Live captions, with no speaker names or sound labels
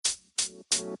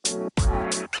Hi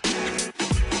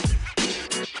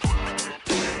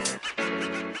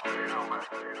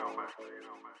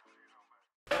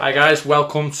guys,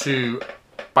 welcome to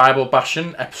Bible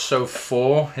Bashing, episode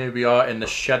 4. Here we are in the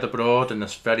shed abroad in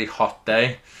this very hot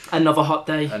day. Another hot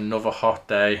day. Another hot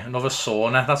day. Another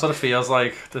sauna. That's what it feels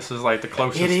like. This is like the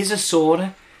closest It is a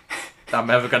sauna. I'm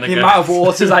ever going to The get. amount of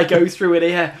waters I go through in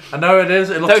here. I know it is.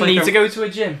 It looks Don't like need to go to a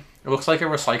gym. It looks like a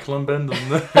recycling bin,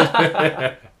 doesn't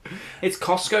it? It's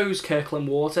Costco's Kirkland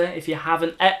water. If you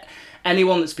haven't...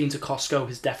 anyone that's been to Costco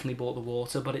has definitely bought the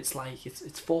water, but it's like, it's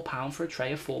 £4 for a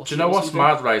tray of 40. Do you know what's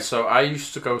mad, right? So I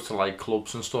used to go to like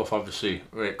clubs and stuff, obviously,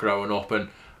 growing up, and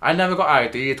I never got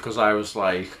ID'd because I was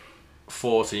like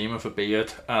 14 with a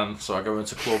beard, and so I go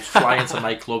into clubs, fly into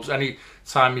nightclubs. Any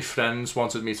time my friends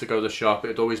wanted me to go to the shop,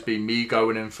 it'd always be me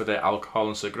going in for the alcohol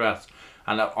and cigarettes.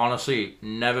 And I've honestly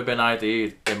never been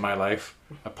ID'd in my life,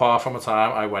 apart from a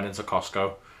time I went into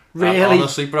Costco. Really? And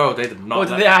honestly, bro, they did not. What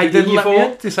did they ID you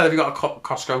for? They said, "Have you got a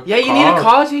Costco?" Yeah, you card? need a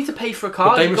card. You need to pay for a card.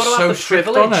 But they You've were got to so have the strict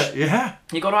privilege. on it. Yeah.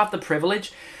 You got to have the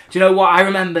privilege. Do you know what? I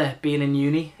remember being in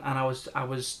uni and I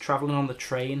was travelling on the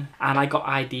train and I got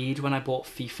ID'd when I bought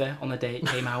FIFA on the day it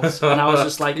came out. And I was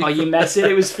just like, "Are you messing?"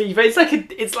 It was FIFA. It's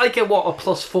like a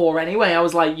 +4 anyway. I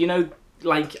was like,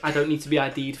 I don't need to be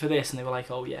ID'd for this, and they were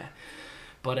like, "Oh yeah."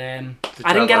 But I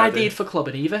didn't get ID'd for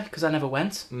clubbing either because I never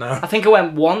went. No. I think I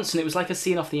went once and it was like a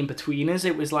scene off The Inbetweeners.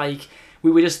 It was like we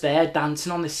were just there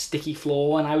dancing on this sticky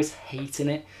floor and I was hating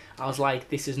it. I was like,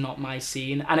 this is not my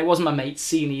scene. And it wasn't my mate's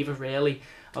scene either, really.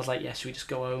 I was like, yeah, should we just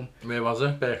go home? Where was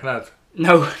it? Birkenhead?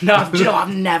 No. Do you know,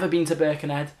 I've never been to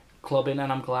Birkenhead clubbing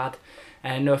and I'm glad.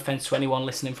 No offence to anyone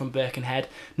listening from Birkenhead.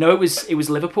 No, it was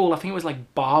Liverpool. I think it was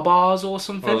like Bars or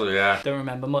something. Oh, yeah. Don't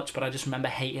remember much, but I just remember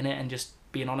hating it and just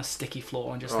being on a sticky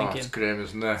floor and just thinking... it's grim,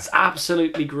 isn't it? It's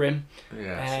absolutely grim.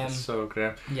 Yeah, it's so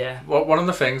grim. Yeah. Well, one of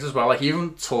the things as well, like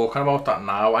even talking about that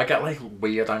now, I get like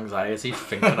weird anxiety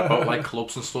thinking about like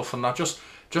clubs and stuff and that. Just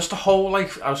the whole,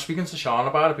 like, I was speaking to Sean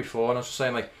about it before and I was just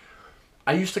saying, like,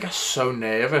 I used to get so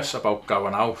nervous about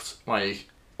going out, like,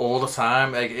 all the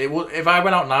time. Like, if I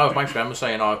went out now, if my friend was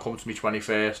saying, "Oh, come to me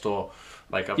 21st," or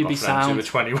like I've got friends who are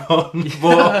 21,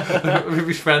 but if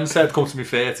his friend said, "Come to me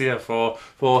 30th or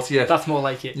 40th," that's more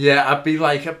like it. Yeah, I'd be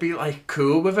like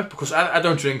cool with it because I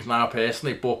don't drink now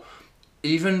personally, but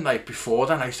even like before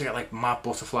then, I used to get like mad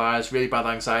butterflies, really bad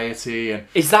anxiety, and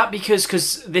is that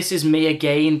because this is me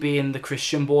again being the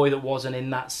Christian boy that wasn't in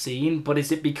that scene? But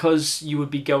is it because you would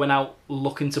be going out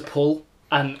looking to pull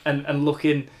and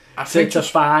looking? I think to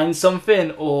find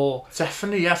something, or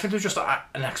definitely, yeah. I think there was just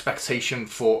an expectation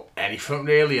for anything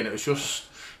really, and it was just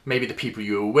maybe the people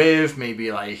you were with,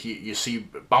 maybe like you see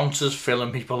bouncers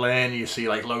filling people in, you see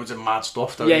like loads of mad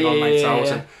stuff on nights out,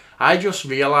 and I just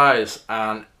realised,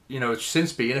 and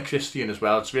since being a Christian as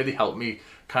well, it's really helped me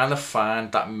kind of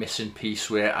find that missing piece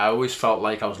where I always felt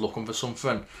like I was looking for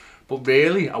something, but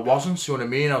really I wasn't. You know what I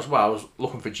mean? I was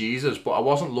looking for Jesus, but I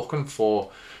wasn't looking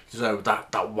for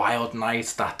that wild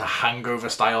night, that the hangover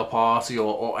style party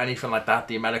or anything like that,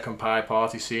 the American Pie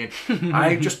party scene.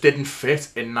 I just didn't fit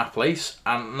in that place,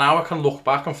 and now I can look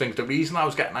back and think the reason I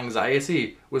was getting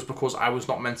anxiety was because I was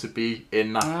not meant to be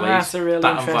in that place, that's a really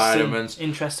that environment,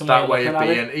 interesting that way of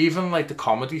being. it. Even like the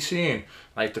comedy scene,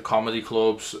 like the comedy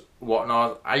clubs,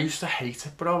 whatnot, I used to hate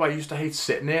it, bro. I used to hate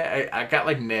sitting there. I get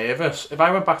like nervous. If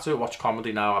I went back to watch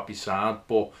comedy now, I'd be sad,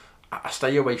 but I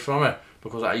stay away from it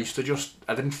because I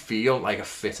didn't feel like I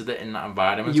fitted it in that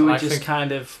environment. You were just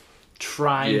kind of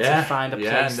trying to find a place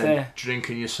and then there.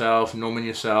 Drinking yourself, numbing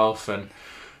yourself, and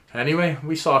anyway,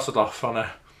 we started off on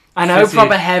a... I know,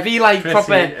 proper heavy, heavy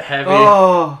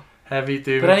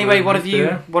dude. But anyway, what have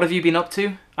you been up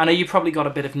to? I know you probably got a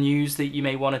bit of news that you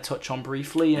may want to touch on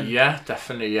briefly. And... Yeah,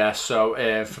 definitely, yeah. So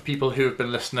for people who have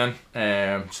been listening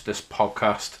to this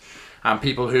podcast, and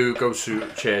people who go to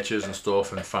churches and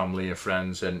stuff, and family and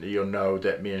friends, and you'll know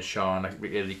that me and Sean are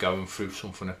really going through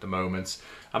something at the moment.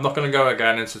 I'm not going to go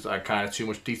again into kind of too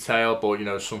much detail, but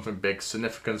something big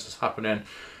significance is happening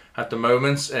at the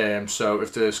moment. So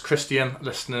if there's Christian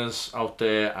listeners out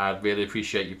there, I'd really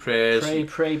appreciate your prayers.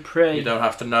 Pray. You don't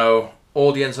have to know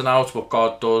all the ins and outs, but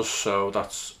God does, so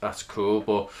that's cool.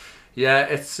 But yeah,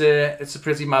 it's a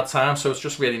pretty mad time, so it's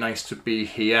just really nice to be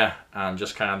here and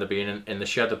just kind of being in the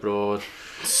shed abroad.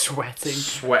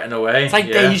 Sweating away. It's like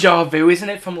deja vu, isn't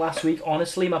it, from last week?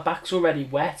 Honestly, my back's already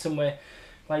wet and we're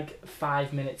like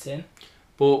 5 minutes in.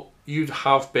 But you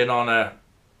have been on a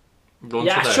run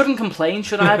today. I shouldn't complain,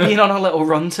 should I? I've been on a little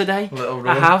run today. Little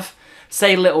run. I have.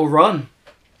 Say little run.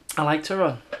 I like to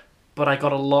run. But I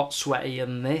got a lot sweatier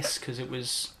than this because it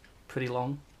was pretty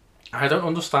long. I don't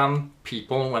understand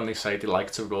people when they say they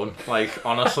like to run. Like,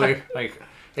 honestly, like,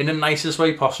 in the nicest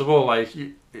way possible. Like,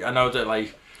 I know that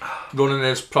like running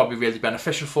is probably really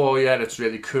beneficial for you, and it's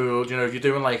really cool. You know, if you're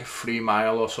doing like a 3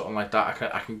 mile or something like that,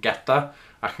 I can get that.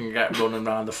 I can get running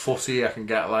around the footy. I can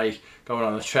get like going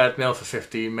on the treadmill for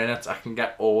 15 minutes. I can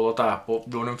get all of that.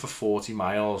 But running for 40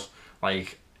 miles,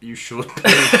 like, you should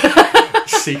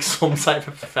seek some type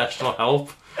of professional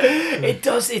help. It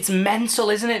does. It's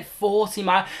mental, isn't it? 40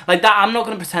 miles like that. I'm not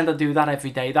going to pretend I do that every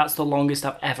day. That's the longest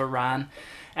I've ever ran.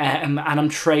 And I'm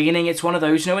training. It's one of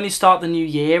those, you know, when you start the new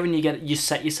year and you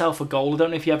set yourself a goal. I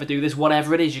don't know if you ever do this.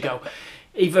 Whatever it is, you go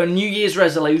either a New Year's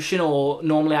resolution, or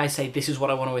normally I say this is what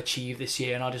I want to achieve this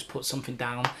year, and I'll just put something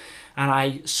down. And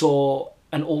I saw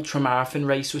an ultra marathon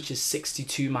race which is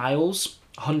 62 miles,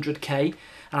 100k,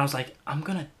 and I was like, I'm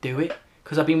gonna do it,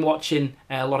 because I've been watching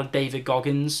a lot of David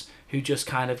Goggins, who just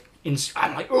kind of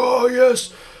I'm like, oh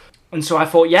yes. And so I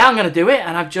thought, yeah, I'm going to do it.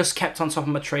 And I've just kept on top of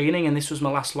my training. And this was my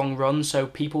last long run. So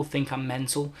people think I'm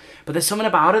mental. But there's something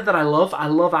about it that I love. I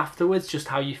love afterwards just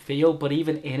how you feel. But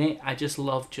even in it, I just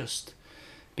love just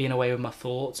being away with my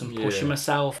thoughts and pushing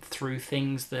myself through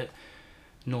things that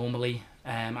normally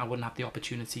I wouldn't have the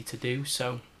opportunity to do.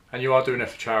 So. And you are doing it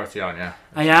for charity, aren't you?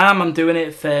 I am. I'm doing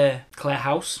it for Clare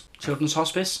House Children's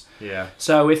Hospice. Yeah.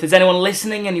 So if there's anyone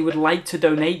listening and you would like to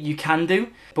donate, you can do.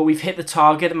 But we've hit the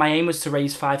target. My aim was to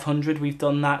raise 500. We've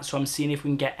done that. So I'm seeing if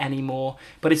we can get any more.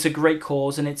 But it's a great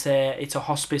cause, and it's a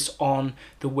hospice on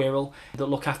the Wirral that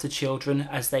look after children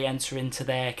as they enter into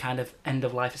their kind of end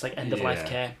of life. It's like end of life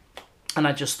care. And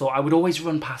I just thought I would always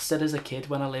run past it as a kid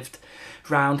when I lived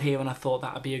round here, and I thought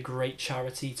that would be a great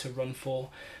charity to run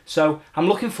for. So I'm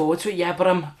looking forward to it, yeah. But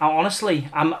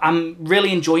I'm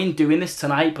really enjoying doing this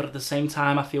tonight. But at the same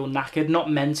time, I feel knackered,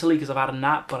 not mentally because I've had a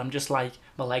nap, but I'm just like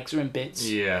my legs are in bits.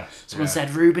 Yeah. Someone said,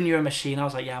 "Ruben, you're a machine." I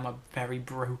was like, "Yeah, I'm a very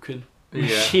broken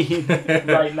machine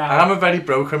right now." I'm a very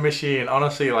broken machine.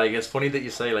 Honestly, like, it's funny that you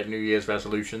say like New Year's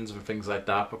resolutions and things like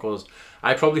that, because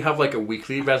I probably have like a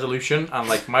weekly resolution, and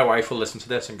like my wife will listen to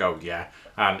this and go, yeah,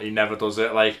 and he never does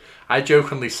it. Like, I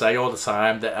jokingly say all the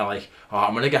time that like, oh,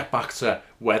 I'm gonna get back to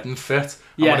wedding fit.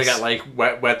 I'm gonna get like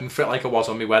wedding fit like I was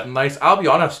on my wedding night. I'll be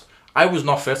honest, I was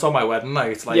not fit on my wedding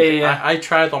night. Like, I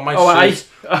tried on my suit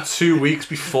 2 weeks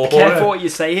before. Careful what you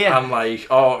say here. And like,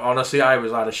 oh, honestly, I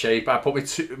was out of shape. I put me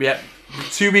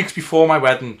 2 weeks before my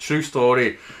wedding. True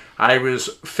story. I was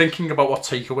thinking about what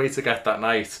takeaway to get that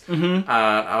night, and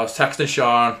I was texting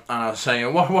Sean, and I was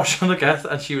saying, what should I get?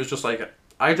 And she was just like,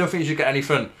 I don't think you should get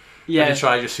anything. Yeah. Have you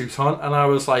tried your suit on? And I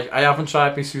was like, I haven't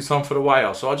tried my suit on for a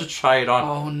while, so I'll just try it on.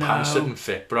 Oh no. Pants didn't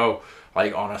fit, bro.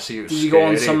 Like, honestly, it was scary. Did you go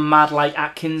on some mad like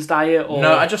Atkins diet? Or?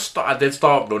 No, I did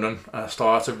start running. I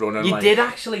started running. You did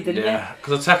actually, didn't you? Yeah,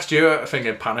 because I texted you, I think,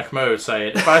 in panic mode,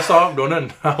 saying, if I start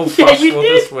running, how fast will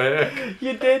this work?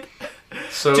 You did.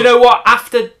 So, do you know what?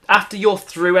 After you're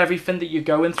through everything that you're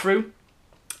going through,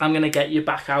 I'm going to get you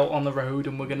back out on the road,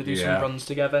 and we're going to do some runs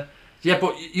together. Yeah,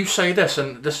 but you say this,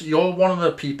 and you're one of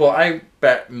the people, I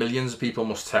bet millions of people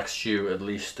must text you at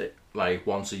least like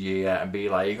once a year and be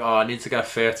like, oh, I need to get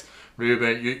fit.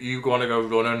 Ruben, you want to go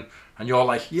running? And you're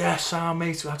like, yes, Sam,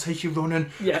 mate, I'll take you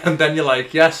running. Yeah. And then you're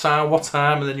like, yes, Sam, what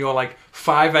time? And then you're like,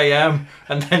 5 a.m.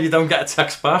 And then you don't get a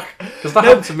text back. Because that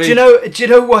happened to me. Do you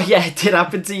know what? Yeah, it did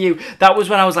happen to you. That was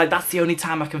when I was like, that's the only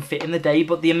time I can fit in the day.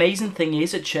 But the amazing thing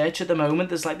is, at church at the moment,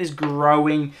 there's like this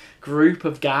growing group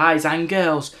of guys and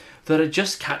girls that are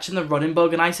just catching the running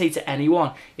bug. And I say to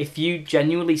anyone, if you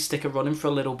genuinely stick at running for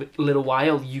a little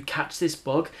while, you catch this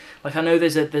bug. Like, I know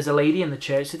there's a lady in the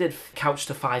church that did Couch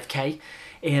to 5k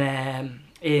in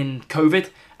COVID,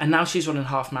 and now she's running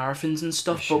half marathons and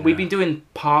stuff. But we've been doing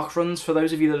park runs. For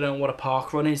those of you that don't know what a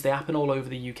park run is, they happen all over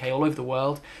the UK, all over the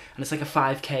world, and it's like a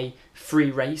 5k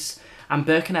free race. And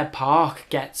Birkenhead Park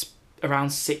gets around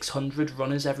 600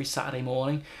 runners every Saturday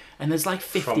morning, and there's like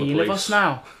 15 of us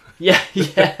now. Yeah.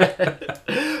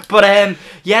 But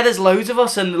there's loads of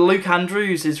us, and Luke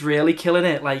Andrews is really killing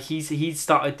it. Like, he's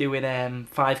started doing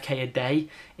 5k a day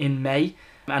in May,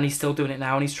 and he's still doing it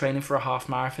now, and he's training for a half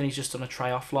marathon. He's just done a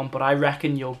triathlon. But I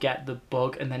reckon you'll get the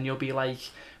bug, and then you'll be like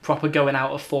proper going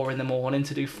out at 4 a.m.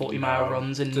 to do 40-mile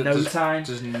runs in no time.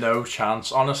 There's no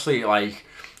chance, honestly. Like,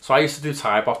 so I used to do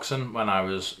Thai boxing when I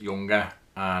was younger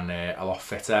and a lot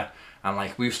fitter. And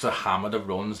like, we used to hammer the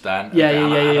runs then. Yeah.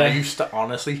 I used to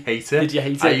honestly hate it. Did you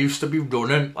hate it? I used to be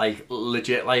running like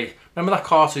legit. Like, remember that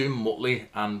cartoon Muttley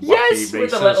and Wacky Races?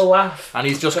 With a little laugh. And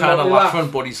he's just kind of laughing,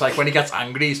 but he's like, when he gets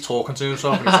angry, he's talking to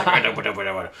himself, and he's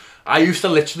like, I used to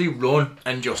literally run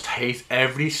and just hate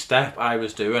every step I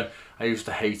was doing. I used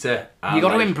to hate it. And you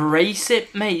got to embrace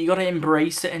it, mate. You got to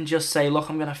embrace it and just say, look,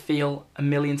 I'm going to feel a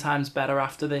million times better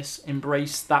after this.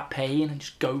 Embrace that pain and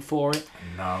just go for it.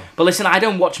 No. But listen, I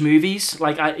don't watch movies.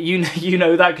 Like, you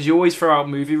know that because you always throw out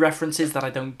movie references that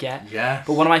I don't get. Yeah.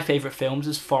 But one of my favourite films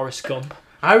is Forrest Gump.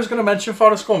 I was going to mention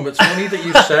Forrest Gump. It's funny that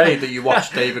you say that you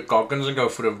watch David Goggins and go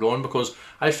for a run, because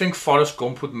I think Forrest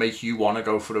Gump would make you want to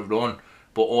go for a run.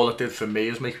 But all it did for me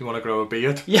is make me want to grow a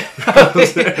beard. Yeah.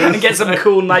 And get some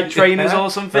cool night trainers or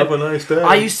something. Have a nice day.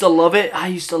 I used to love it.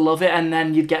 And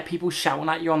then you'd get people shouting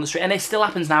at you on the street. And it still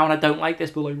happens now, and I don't like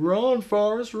this, but like, run,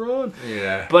 Forrest, run.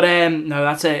 Yeah. But no,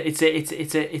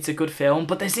 it's a good film.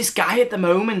 But there's this guy at the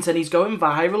moment, and he's going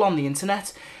viral on the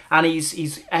internet. And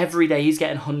he's every day he's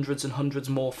getting hundreds and hundreds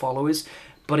more followers.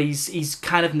 But he's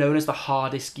kind of known as the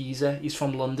hardest geezer. He's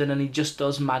from London, and he just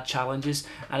does mad challenges.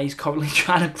 And he's currently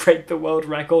trying to break the world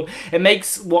record. It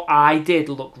makes what I did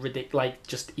look ridiculous, like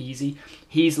just easy.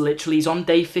 He's on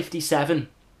day 57.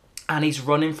 And he's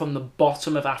running from the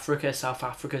bottom of Africa, South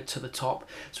Africa, to the top.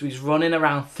 So he's running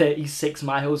around 36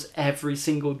 miles every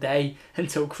single day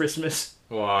until Christmas.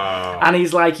 Wow. And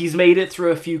he's made it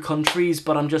through a few countries,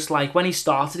 but I'm just like, when he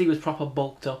started, he was proper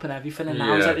bulked up and everything, and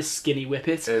now he's like this skinny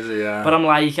whippet. Is he, yeah. But I'm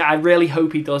like, I really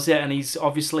hope he does it, and he's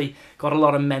obviously got a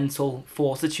lot of mental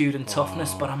fortitude and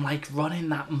toughness, but I'm like, running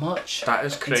that much. That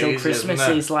is crazy, until Christmas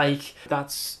isn't it? is like,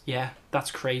 that's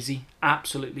crazy.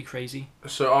 Absolutely crazy.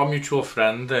 So our mutual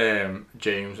friend,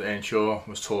 James Earnshaw,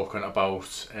 was talking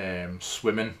about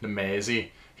swimming the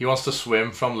Mersey. He wants to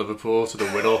swim from Liverpool to the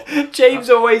Whittle.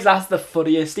 James always asks the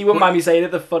funniest. He wouldn't mind me saying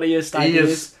it, the funniest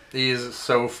ideas. He is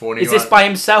so funny. Is this by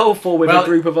himself or with a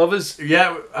group of others?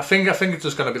 Yeah, I think it's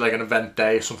just going to be like an event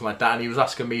day or something like that. And he was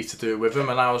asking me to do it with him,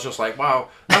 and I was just like, wow,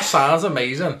 that sounds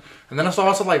amazing. And then I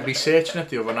started like researching it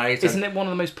the other night. Isn't it one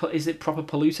of the most? Is it proper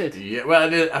polluted? Yeah, well,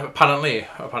 it is, apparently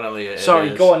it Sorry,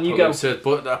 is go on, you polluted,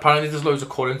 go. But apparently there's loads of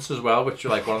currents as well, which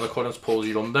like one of the currents pulls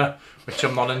you under, which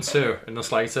I'm not into in the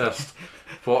slightest.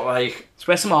 But like, let's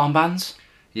wear some armbands.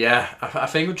 Yeah, I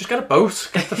think we'll just get a boat,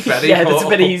 get the ferry. Yeah, that's a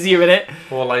bit easier, innit?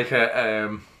 Or like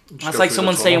a. That's like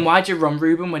someone saying, "Why'd you run,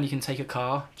 Ruben, when you can take a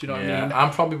car?" Do you know what I mean? Yeah,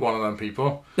 I'm probably one of them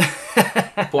people.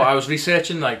 But I was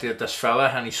researching like this fella,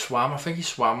 and he swam. I think he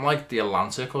swam like the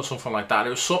Atlantic or something like that.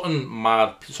 It was something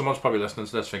mad. Someone's probably listening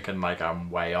to this thinking like I'm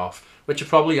way off, which I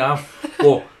probably am.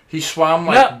 But he swam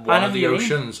like one of the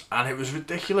oceans, and it was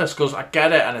ridiculous because I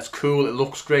get it and it's cool. It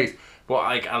looks great, but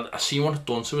like I seen what it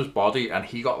done to his body, and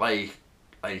he got like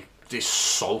this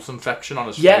salt infection on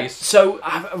his face. Yeah, so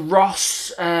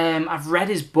Ross, I've read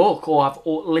his book, or I've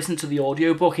listened to the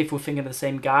audiobook, if we're thinking of the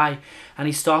same guy, and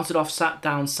he started off sat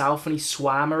down south and he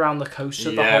swam around the coast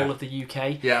of the whole of the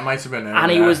UK. Yeah, it might have been him.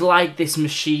 And he was like this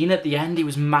machine at the end. He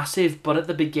was massive, but at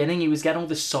the beginning he was getting all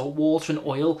this salt water and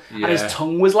oil, and his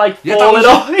tongue was like falling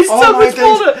off. His tongue was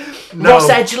falling. Ross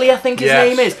Edgley, I think his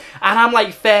name is. And I'm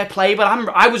like, fair play, but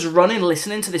I was running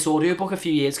listening to this audiobook a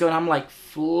few years ago, and I'm like,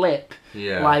 flip.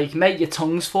 Yeah. Like, mate, your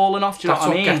tongue's falling off. Do you know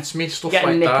what I mean? That's what gets me, stuff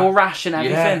getting like that. Nipple rash and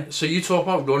everything. Yeah. So you talk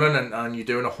about running and you're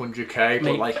doing 100k,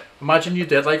 but like, imagine you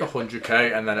did like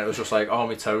 100k and then it was just like, oh,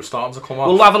 my toes starting to come off.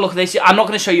 We'll have a look at this. I'm not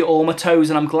going to show you all my toes,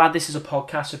 and I'm glad this is a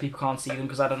podcast so people can't see them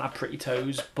because I don't have pretty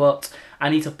toes, but I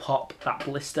need to pop that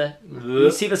blister.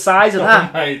 You see the size of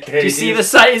that? Do you see the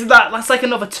size? Isn't that's like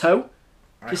another toe?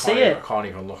 Do you see it? I can't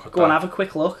even look at that. Go on, have a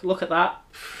quick look. Look at that.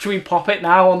 Should we pop it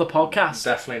now on the podcast?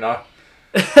 Definitely not.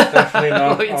 Definitely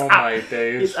not. Look, my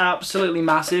days. It's absolutely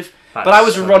massive. But I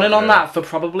was running on that for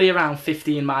probably around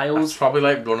 15 miles. It's probably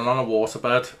like running on a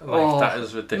waterbed. Like, that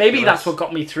is ridiculous. Maybe that's what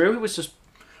got me through. It was just...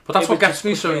 But that's what gets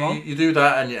me. So you do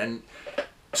that and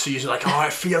so you're like, oh,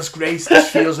 it feels great. This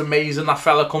feels amazing. That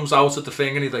fella comes out at the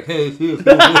thing and he's like, hey,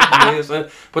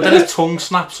 amazing. But then his tongue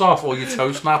snaps off or your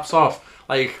toe snaps off.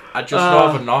 Like, I'd just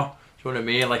rather not. Do you know what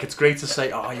I mean? Like, it's great to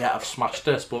say, oh yeah, I've smashed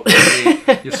this, but maybe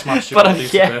you've smashed your body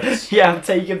to bits. Yeah, I'm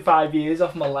taking 5 years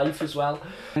off my life as well.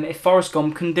 And if Forrest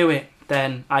Gump can do it,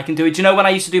 then I can do it. Do you know when I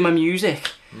used to do my music?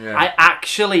 Yeah. I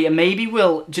actually, and maybe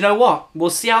we'll, do you know what?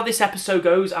 We'll see how this episode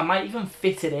goes. I might even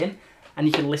fit it in, and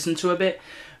you can listen to a bit.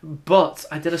 But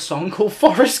I did a song called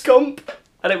Forrest Gump,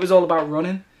 and it was all about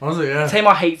running. Was it, yeah?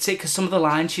 Tamar hates it because some of the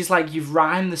lines, she's like, you've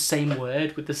rhymed the same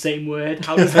word with the same word.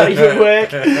 How does that even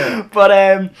work?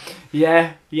 But,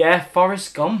 yeah,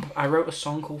 Forrest Gump. I wrote a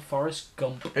song called Forrest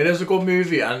Gump. It is a good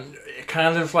movie, and it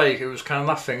kind of like, it was kind of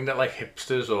that thing that like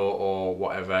hipsters or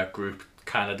whatever group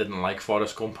kind of didn't like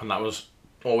Forrest Gump, and that was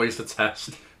always the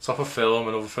test. It's off a film,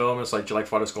 another film, it's like, do you like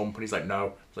Forrest Gump? And he's like,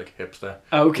 no. It's like hipster.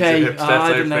 Okay, hipster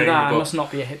I didn't know thing, that. I must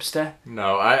not be a hipster.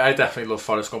 No, I definitely love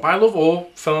Forrest Gump. I love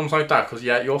all films like that, because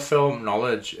yeah, your film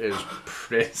knowledge is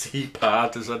pretty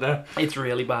bad, isn't it? It's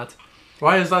really bad.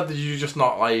 Why is that? Did you just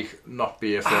not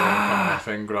be a film kind of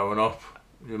thing growing up?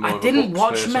 I didn't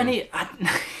watch many. I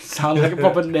sound like a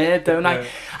proper nerd, don't I?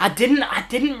 I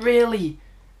didn't really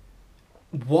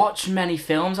watch many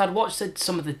films. I'd watched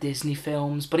some of the Disney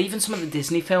films, but even some of the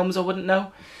Disney films I wouldn't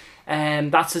know.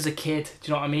 That's as a kid. Do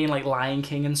you know what I mean? Like Lion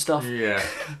King and stuff. Yeah.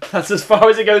 That's as far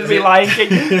as it goes to be Lion King.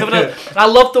 I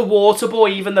love The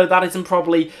Waterboy, even though that isn't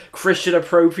probably Christian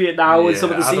appropriate now with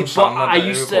some of the scenes. But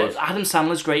Adam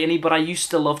Sandler's great in it, but I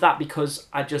used to love that because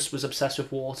I just was obsessed with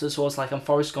water. So I was like, I'm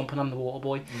Forrest Gump and I'm The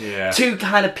Waterboy. Yeah. Two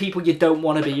kind of people you don't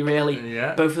want to be, really.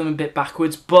 Yeah. Both of them a bit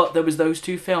backwards. But there was those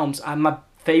two films, and my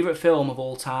favourite film of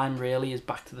all time really is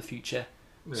Back to the Future.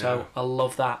 Yeah. So I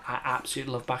love that. I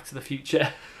absolutely love Back to the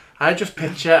Future. I just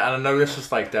picture, and I know this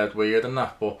is like dead weird and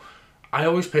that, but I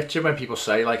always picture when people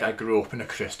say like I grew up in a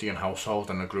Christian household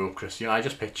and I grew up Christian, I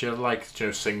just picture like, you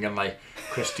know, singing like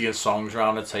Christian songs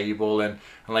around the table and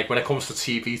like when it comes to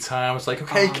TV time, it's like,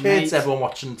 okay, kids, mate, everyone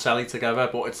watching telly together,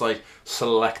 but it's like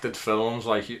selected films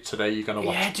like today you're going to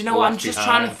watch. Yeah, do you know what? I'm just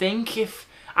trying to think if...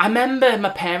 I remember my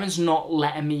parents not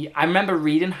letting me... I remember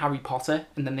reading Harry Potter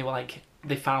and then they were like...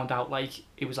 They found out like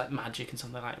it was like magic and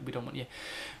something like, we don't want you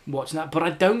watching that. But I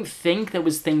don't think there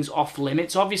was things off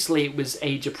limits. Obviously it was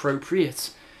age appropriate.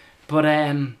 But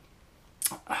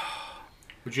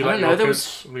would you let your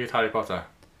kids read Harry Potter?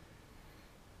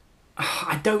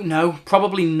 I don't know.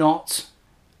 Probably not.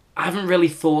 I haven't really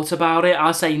thought about it.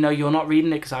 I'll say no, you're not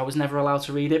reading it because I was never allowed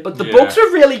to read it. But the books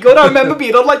were really good. I remember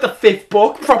being on like the 5th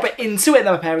book, proper into it. And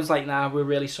my parents were like, nah, we're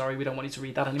really sorry. We don't want you to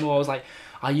read that anymore. I was like,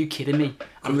 are you kidding me?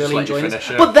 I'm really enjoying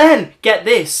this. But then, get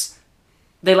this.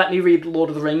 They let me read Lord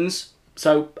of the Rings.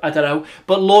 So, I don't know.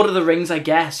 But Lord of the Rings, I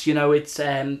guess, you know, it's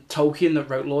Tolkien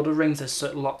that wrote Lord of the Rings. There's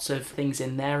lots of things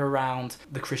in there around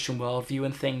the Christian worldview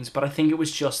and things. But I think it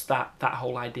was just that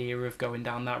whole idea of going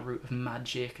down that route of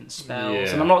magic and spells.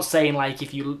 Yeah. And I'm not saying, like,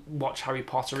 if you watch Harry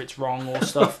Potter, it's wrong or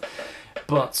stuff.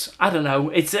 But I don't know.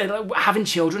 It's having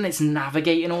children. It's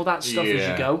navigating all that stuff as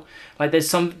you go. Like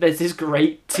there's this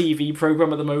great TV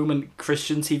program at the moment,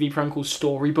 Christian TV program called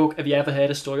Storybook. Have you ever heard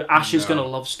of Storybook? Ash is gonna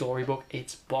love Storybook.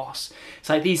 It's boss. It's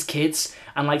like these kids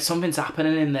and like something's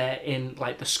happening in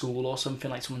like the school or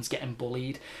something. Like someone's getting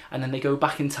bullied, and then they go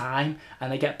back in time and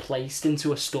they get placed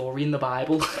into a story in the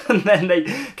Bible, and then they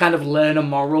kind of learn a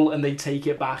moral and they take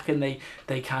it back and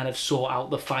they kind of sort out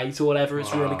the fight or whatever.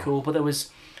 It's really cool. But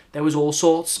there was all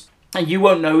sorts. And you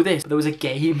won't know this, but there was a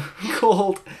game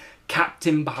called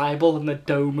Captain Bible and the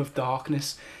Dome of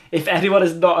Darkness. If anyone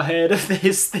has not heard of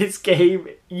this game,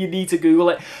 you need to Google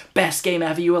it. Best game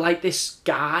ever. You were like this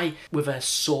guy with a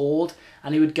sword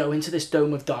and he would go into this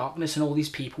Dome of Darkness and all these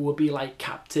people would be like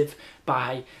captive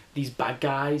by these bad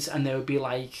guys and they would be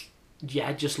like,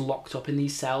 just locked up in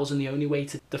these cells, and the only way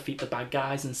to defeat the bad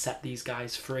guys and set these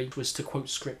guys free was to quote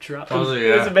scripture at them.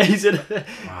 It was amazing.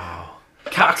 Wow.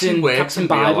 Captain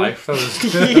Bible. Life. That was,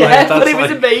 but it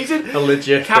was amazing. A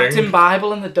legit Captain thing.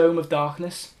 Bible and the Dome of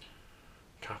Darkness.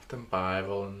 Captain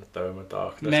Bible and the Dome of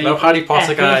Darkness. Mate, no Harry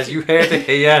Potter, guys. You heard it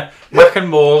here. Mac and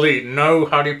Morley. No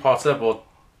Harry Potter, but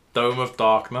Dome of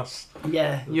Darkness.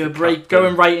 Yeah, you're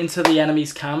going right into the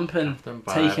enemy's camp and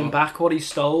taking back what he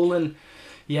stole, and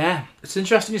yeah. It's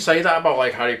interesting you say that about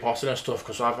like Harry Potter and stuff,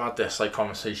 because I've had this like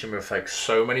conversation with like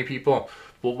so many people.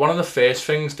 But one of the first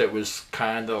things that was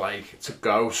kind of like to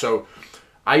go, so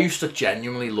I used to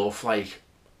genuinely love like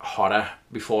horror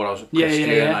before I was a Christian.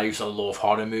 Yeah. I used to love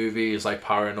horror movies, like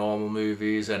paranormal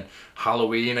movies, and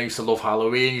Halloween. I used to love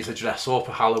Halloween. I used to dress up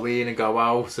for Halloween and go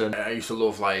out. And I used to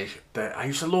love like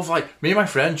me and my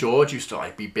friend George used to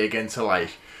like be big into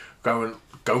like going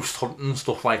ghost hunting and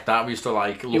stuff like that. We used to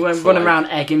like look. You weren't running around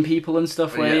egging people and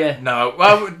stuff, were you? No,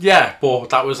 well, yeah,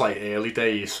 but that was like early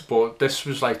days. But this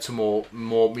was like to more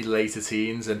me later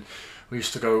teens, and we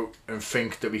used to go and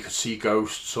think that we could see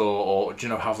ghosts, or you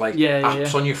know, have like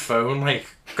apps on your phone, like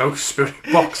ghost spirit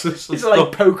boxes. It's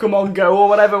like Pokemon Go or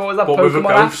whatever. What was that? But Pokemon with a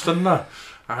ghost app? in there.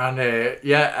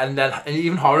 And and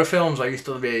even horror films. I used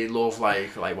to really love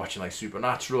like watching like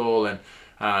Supernatural and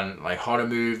like horror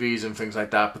movies and things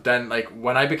like that. But then like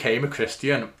when I became a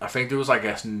Christian, I think there was like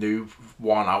a new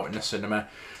one out in the cinema.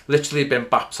 Literally been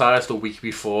baptised a week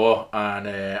before, and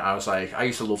I was like, I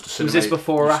used to love the cinema. Was this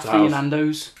before or after your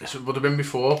Nando's? This would have been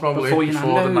before, probably.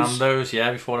 Before the Nando's,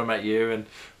 yeah, before I met you, and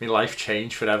my life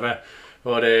changed forever.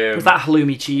 But was that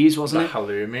halloumi cheese, wasn't it?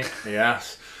 Halloumi,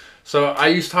 yes. So I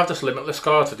used to have this Limitless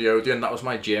card to the Odeon. That was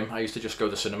my gym. I used to just go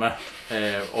to the cinema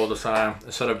all the time.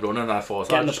 Instead of running, I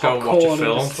thought I'd just go and watch a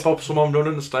film. Stop someone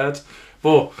running instead.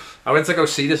 But I went to go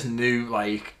see this new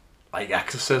like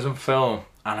exorcism film,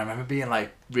 And I remember being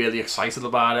like really excited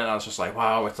about it, and I was just like,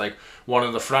 wow, it's like one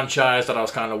of the franchise that I was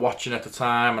kind of watching at the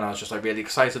time, and I was just like really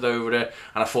excited over it.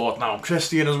 And I thought, now I'm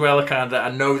Christian as well,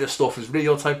 I know this stuff is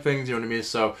real type things, you know what I mean?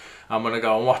 So I'm gonna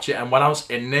go and watch it. And when I was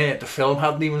in there, the film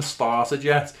hadn't even started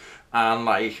yet, and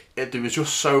like there was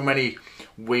just so many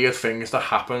weird things that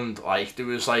happened. Like there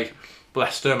was like,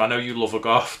 bless them, I know you love a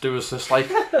goth. There was this like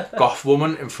goth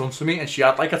woman in front of me, and she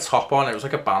had like a top on. It was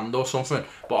like a band or something,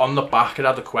 but on the back it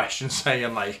had a question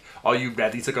saying like, "Are you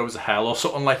ready to go to hell?" or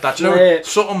something like that. You know,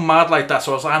 something mad like that.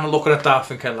 So I was kind of looking at that,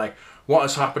 thinking like, "What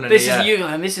is happening this here?" This is you,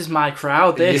 and this is my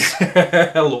crowd. This,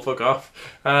 I love a goth,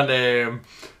 and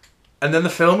then the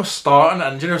film was starting,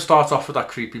 and you know, it starts off with that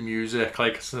creepy music,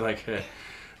 like it's like.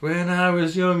 When I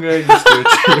was younger, I used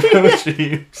to achieve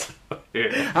dreams.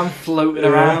 Yeah. I'm floating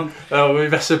around. Oh, we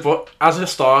messed it, but as it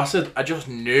started, I just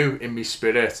knew in my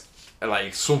spirit,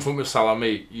 like something was telling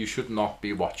me, you should not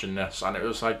be watching this. And it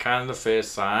was like kind of the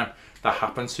first time that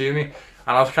happened to me.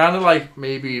 And I was kind of like,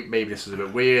 maybe this is a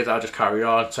bit weird, I'll just carry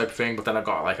on type of thing. But then I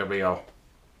got like a real,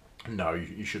 no,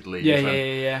 you should leave.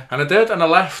 Yeah. And I did, and I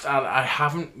left, and I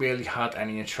haven't really had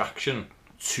any attraction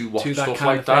to watch stuff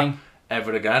like that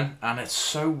ever again. And it's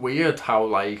so weird how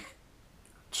like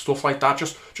stuff like that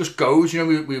just goes. You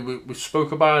know, we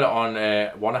spoke about it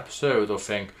on one episode, I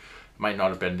think. It might not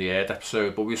have been the aired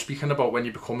episode, but we were speaking about when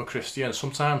you become a Christian,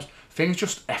 sometimes things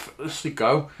just effortlessly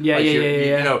go. Yeah.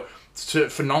 You know,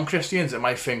 for non-Christians, it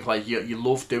might think like you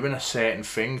love doing a certain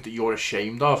thing that you're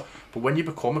ashamed of, but when you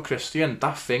become a Christian,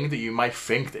 that thing that you might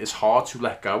think that is hard to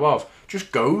let go of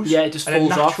just goes. Yeah, it just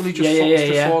falls off.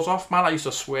 Just falls off. Man, I used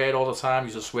to swear all the time. I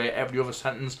used to swear every other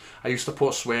sentence. I used to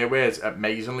put swear words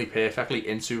amazingly perfectly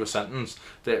into a sentence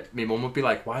that my mum would be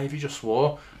like, "Why have you just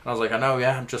swore?" And I was like, "I know,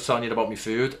 yeah, I'm just telling you about my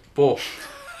food." But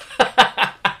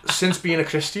since being a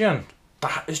Christian,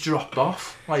 that has dropped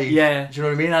off. Like, yeah, do you know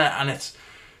what I mean? And it's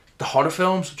the horror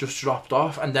films just dropped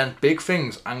off, and then big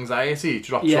things, anxiety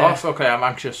drops off. Okay, I'm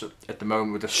anxious at the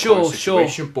moment with this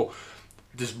situation, but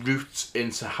there's roots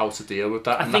into how to deal with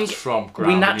that, and that's from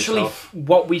grounding yourself.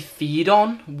 What we feed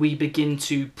on, we begin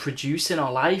to produce in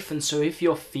our life, and so if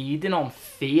you're feeding on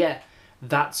fear,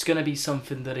 that's going to be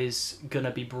something that is going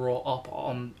to be brought up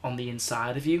on the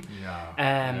inside of you.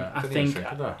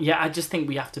 I just think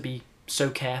we have to be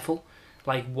so careful,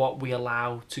 like what we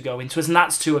allow to go into us, and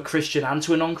that's to a Christian and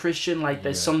to a non-Christian. Like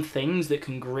there's some things that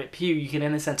can grip you. You can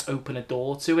in a sense open a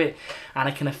door to it, and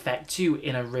it can affect you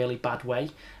in a really bad way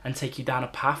and take you down a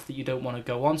path that you don't want to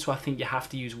go on. So I think you have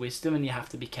to use wisdom, and you have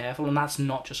to be careful, and that's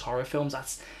not just horror films,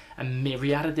 that's a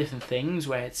myriad of different things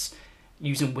where it's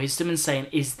using wisdom and saying,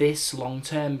 is this long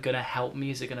term going to help me,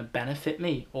 is it going to benefit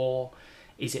me, or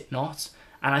is it not?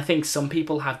 And I think some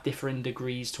people have different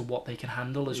degrees to what they can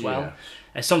handle as well.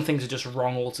 Some things are just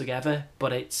wrong altogether,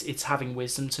 but it's having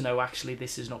wisdom to know, actually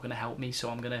this is not going to help me, so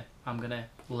I'm gonna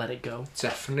let it go.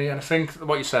 Definitely. And I think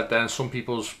what you said then, some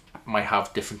people's might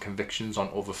have different convictions on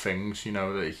other things. You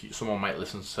know, that someone might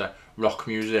listen to rock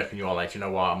music and you're like, you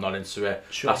know what, I'm not into it.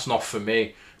 Sure. That's not for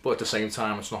me. But at the same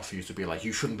time, it's not for you to be like,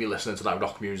 you shouldn't be listening to that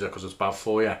rock music because it's bad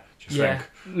for you. Do you think?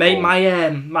 Mate,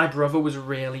 my brother was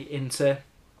really into.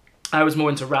 I was more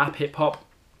into rap, hip hop.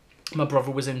 My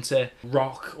brother was into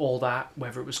rock, all that,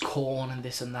 whether it was Korn and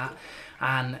this and that.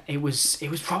 And it was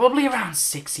probably around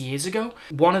 6 years ago.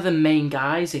 One of the main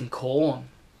guys in Korn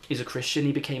is a Christian.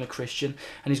 He became a Christian,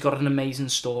 and he's got an amazing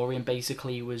story. And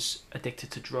basically, he was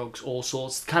addicted to drugs, all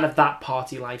sorts, kind of that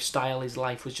party lifestyle. His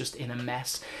life was just in a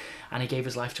mess. And he gave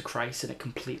his life to Christ, and it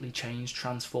completely changed,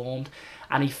 transformed.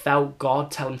 And he felt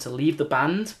God tell him to leave the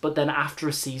band, but then after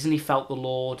a season, he felt the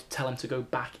Lord tell him to go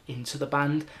back into the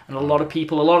band. And a lot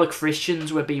of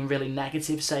Christians were being really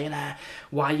negative, saying,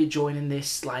 why are you joining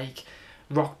this, like,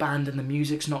 rock band and the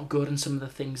music's not good and some of the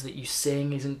things that you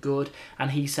sing isn't good.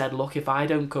 And he said, look, if I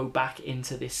don't go back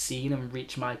into this scene and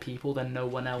reach my people, then no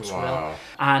one else will.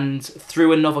 And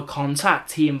through another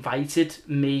contact, he invited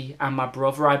me and my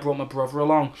brother. I brought my brother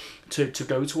along to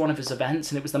go to one of his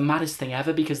events, and it was the maddest thing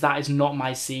ever because that is not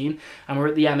my scene. And we're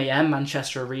at the MAM,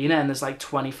 Manchester Arena, and there's like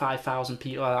 25,000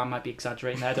 people. I might be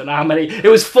exaggerating there, I don't know how many. It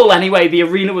was full anyway. The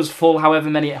arena was full, however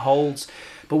many it holds.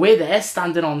 But we're there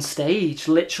standing on stage,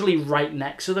 literally right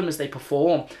next to them as they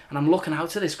perform. And I'm looking out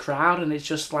to this crowd, and it's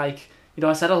just like, you know,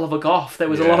 I said I love a goth. There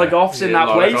was a lot of goths in that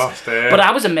place. But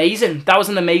that was amazing. That was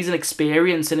an amazing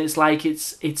experience. And it's like,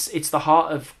 it's the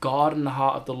heart of God and the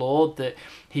heart of the Lord that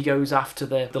he goes after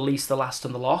the least, the last,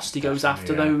 and the lost. He goes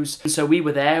after those. And so we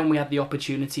were there, and we had the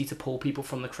opportunity to pull people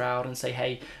from the crowd and say,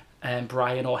 hey,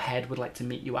 Brian or Head would like to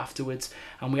meet you afterwards.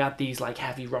 And we had these like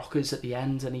heavy rockers at the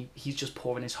end, and he's just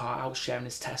pouring his heart out, sharing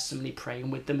his testimony,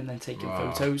 praying with them, and then taking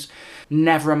photos.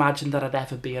 Never imagined that I'd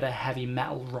ever be at a heavy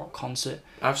metal rock concert.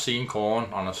 I've seen Korn,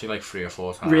 honestly, like 3 or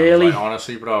 4 times. Really? Like,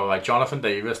 honestly, bro, like Jonathan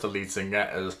Davis, the lead singer,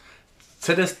 is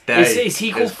to this day. Is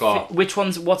he called? Which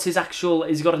one's? What's his actual?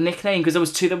 Has he got a nickname? Because there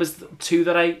was two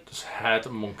that I. There's Head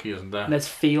and Monkey, isn't there? And there's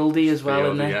Fieldy as well,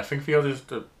 isn't there? Yeah, I think Fieldy's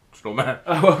the drummer.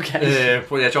 Oh, okay.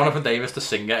 But yeah, Jonathan Davis, the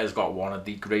singer, has got one of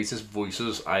the greatest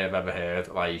voices I have ever heard.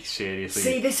 Like, seriously.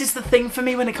 See, this is the thing for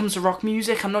me when it comes to rock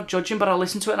music. I'm not judging, but I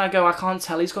listen to it and I go, I can't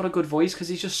tell he's got a good voice because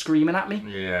he's just screaming at me.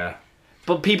 Yeah.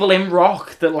 But people in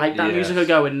rock that like that music are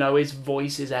going, no, his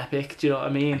voice is epic. Do you know what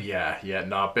I mean? Yeah,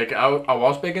 no, big. I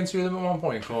was big into them at one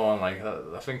point. Like,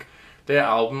 I think their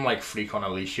album, like Freak on a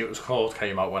Leash, it was called,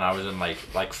 came out when I was in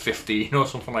like 15 or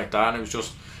something like that, and it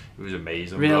was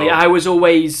amazing. Really, bro. I was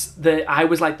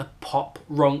like the pop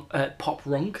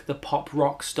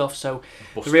rock stuff. So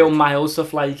Busted. the real mild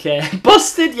stuff like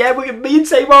Busted. Yeah, me and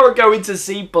Tamar are going to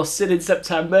see Busted in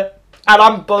September, and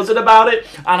I'm buzzing about it,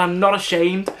 and I'm not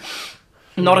ashamed.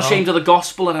 Not ashamed of the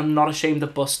gospel, and I'm not ashamed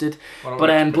of Busted. But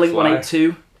Blink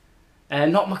 182,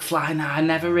 not McFly. Nah, I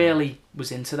never really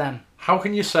was into them. How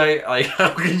can you say, like,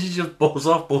 how can you just buzz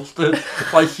off Busted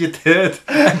like you did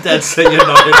and then say you're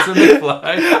not into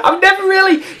McFly? I've never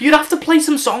really, you'd have to play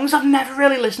some songs, I've never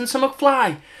really listened to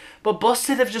McFly. But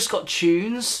Busted have just got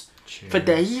tunes for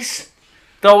days.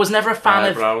 Though I was never a fan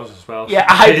Eyebrows as well. Yeah,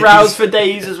 Eyebrows for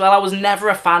days as well. I was never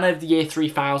a fan of the year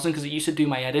 3000 because it used to do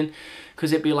my head in.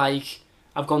 Because it'd be like,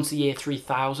 I've gone to year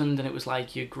 3000 and it was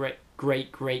like your great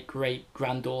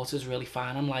granddaughter's really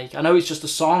fine. I'm like, I know it's just a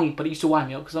song, but it used to wind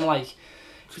me up because I'm like,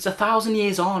 if it's 1,000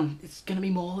 years on, it's going to be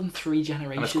more than 3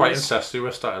 generations. And it's quite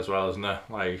incestuous, that as well, isn't it?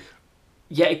 Like,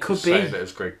 yeah, it could be. Say that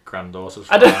his great granddaughter's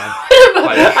I don't,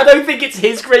 I don't think it's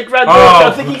his great granddaughter.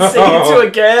 I think he's singing to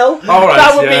a girl. All right,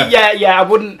 that would be I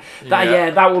wouldn't.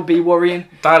 That would be worrying.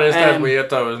 That is dead weird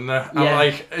though, isn't it? Yeah. And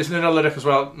like, isn't it a lyric as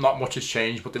well? Not much has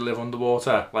changed, but they live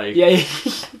underwater. Like, yeah,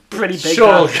 pretty big.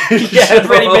 Sure. Yeah,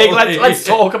 pretty big. Let's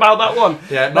talk about that one.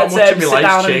 Yeah, not much in my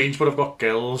life's changed, but I've got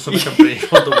gills and I can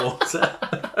breathe underwater.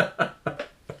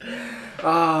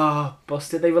 Ah,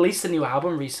 Busted. They released a new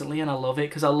album recently, and I love it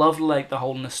because I love like the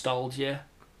whole nostalgia.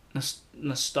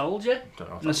 Nostalgic.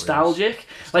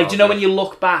 Like, do you know when you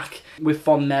look back with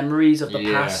fond memories of the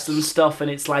past and stuff, and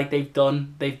it's like they've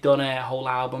done a whole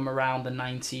album around the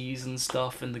 90s and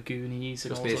stuff, and the Goonies.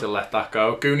 And just need to let that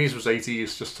go. Goonies was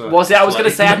 80s. Was it? I was gonna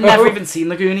say I'd never even seen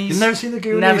the Goonies. You've never seen the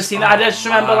Goonies? Never seen that. I just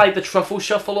remember like the Truffle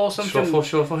Shuffle or something. Truffle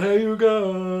Shuffle. Hey, you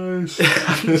guys.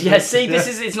 Yeah. See,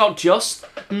 it's not just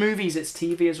movies; it's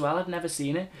TV as well. I'd never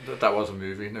seen it. That was a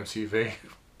movie, no TV.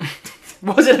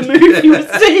 Was it a movie with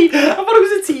I thought it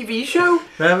was a TV show.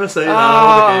 Never say that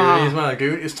on the Goonies, man.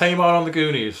 Is Tamar on the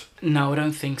Goonies? No, I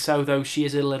don't think so, though. She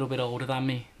is a little bit older than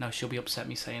me. No, she'll be upset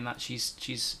me saying that.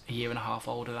 She's a year and a half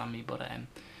older than me, but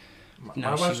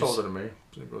my wife's older than me.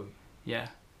 Yeah.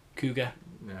 Cougar.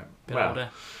 Yeah. Bit older.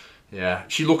 Yeah,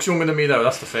 she looks younger than me though.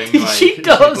 That's the thing. Like, she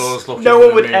does look no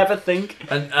one would ever think.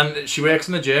 And she works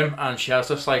in the gym, and she has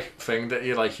this like thing that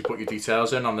you put your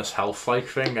details in on this health like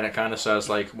thing, and it kind of says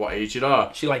like what age you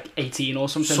are. She like 18 or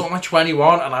something. Something like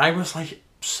 21, and I was like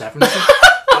 70,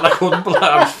 and I couldn't believe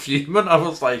I was fuming. I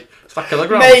was like, it's that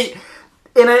kilograms. Mate,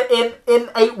 in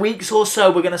 8 weeks or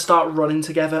so, we're gonna start running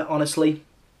together. Honestly.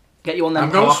 Get you on them. I'm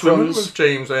going swimming with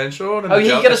James Earnshaw. Oh,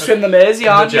 you're going to swim the Mersey,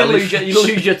 aren't you? You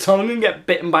lose your tongue and get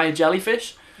bitten by a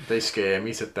jellyfish. They scare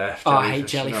me to death. Oh, I hate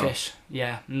jellyfish. You know?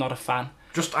 Yeah, not a fan.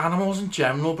 Just animals in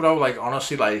general, bro. Like,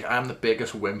 honestly, like, I'm the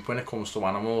biggest wimp when it comes to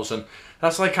animals. And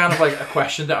that's, like, kind of like a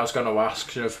question that I was going to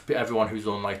ask. You know, for everyone who's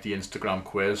done, like, the Instagram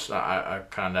quiz, I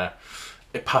kind of...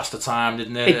 It passed the time,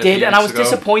 didn't it? It did, and I was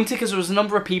disappointed because there was a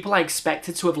number of people I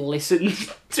expected to have listened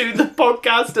to the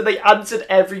podcast, and they answered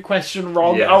every question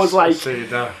wrong. Yes, I was like,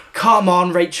 come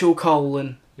on, Rachel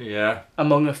Colan. Yeah.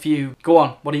 Among a few. Go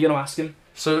on, what are you going to ask him?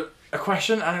 So, a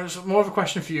question, and it was more of a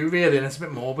question for you, really, and it's a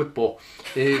bit morbid, but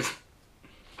if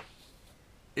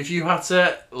you had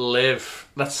to live,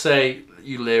 let's say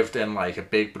you lived in, like, a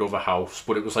Big Brother house,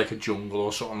 but it was like a jungle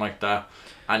or something like that,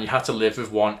 and you had to live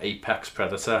with one apex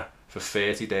predator for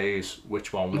 30 days,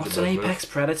 which one would What's you live an apex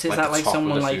with? predator? Is that like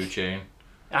someone like... chain?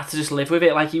 I had to just live with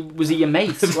it? Like, was he your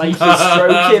mate? Like, you're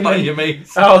stroking not your mate.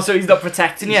 Oh, so he's not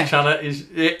protecting you? He's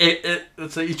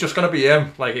just going to be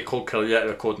him. Like, it could kill you,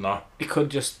 it could not. It could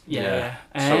just... Yeah.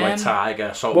 So, like,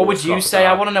 tiger. So what would you say?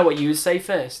 I want to know what you would say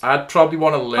first. I'd probably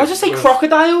want to live I'll just say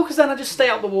crocodile, because then I just stay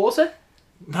out the water.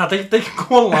 Nah, they can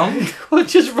go on land. Or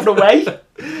just run away.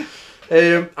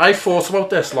 I thought about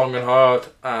this long and hard,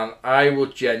 and I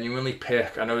would genuinely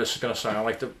pick. I know this is gonna sound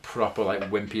like the proper like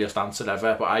wimpiest answer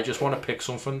ever, but I just want to pick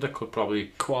something that could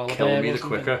probably Koala kill bear me or the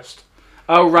something. quickest.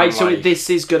 Oh right, And, so like- this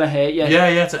is gonna hurt you. Yeah,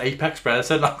 it's an apex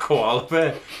predator, not koala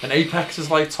bear. An apex is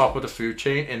like top of the food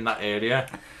chain in that area,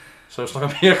 so it's not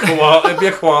gonna be a koala. It'd be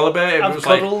a koala bear if Have it was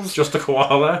cuddles. like just a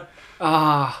koala.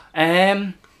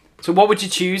 So what would you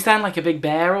choose then? Like a big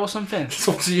bear or something? It's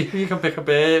up to you. You can pick a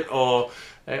bear or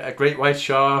a great white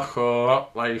shark or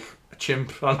like a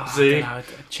chimpanzee, A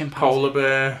chimpanzee. polar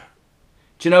bear.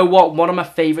 Do you know what? One of my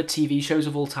favourite TV shows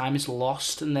of all time is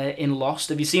Lost, and they're in Lost.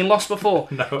 Have you seen Lost before?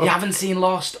 No. You haven't seen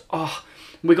Lost? Oh,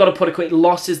 we got to put a quick.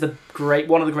 Lost is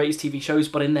one of the greatest TV shows,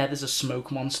 but in there there's a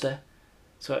smoke monster.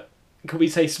 So could we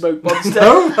say smoke monster?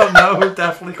 No,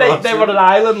 definitely can't. They're on an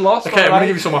island, Lost. Okay, I'm alright. gonna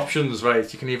give you some options,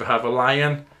 right? You can either have a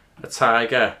lion, a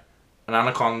tiger, an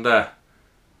anaconda,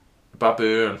 a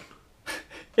baboon.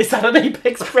 Is that an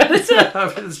apex predator?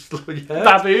 Yeah.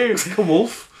 Baboon. It's like a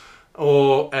wolf,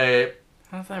 or a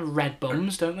Have they red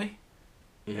bums, don't they?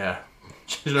 yeah.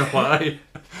 Do you know why?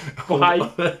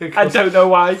 Why? I don't know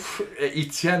why. It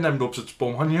eats you and then rubs its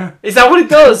bum on you. Is that what it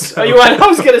does? Are you right? I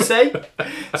was going to say.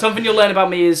 Something you'll learn about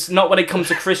me is not when it comes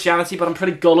to Christianity, but I'm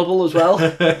pretty gullible as well.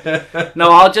 No,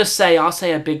 I'll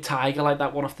say a big tiger like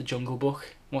that one off the Jungle Book.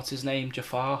 What's his name?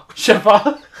 Jafar.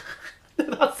 Jafar?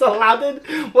 That's Aladdin.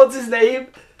 What's his name?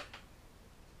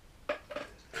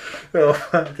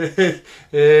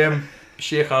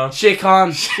 Shere Khan. Shere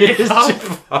Khan. Shere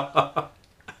Khan.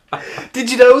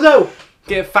 Did you know though?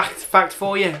 Get a fact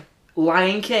for you.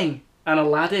 Lion King and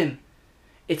Aladdin.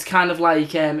 It's kind of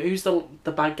like who's the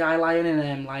bad guy lion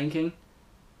in Lion King?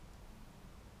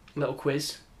 Little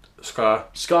quiz. Scar.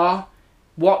 Scar.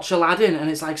 Watch Aladdin and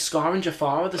it's like Scar and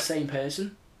Jafar are the same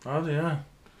person. Oh yeah.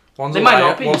 One's They a might lion.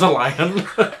 not be. One's a lion.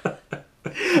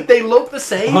 They look the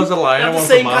same. One's a lion, They have the one's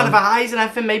a same man. kind of eyes and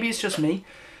everything. Maybe it's just me.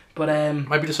 But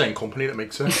Might be the same company that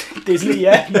makes it. Disney,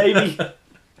 yeah, maybe.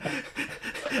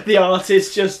 The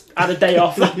artist just had a day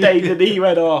off that day, didn't he? He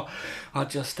went, oh, I'll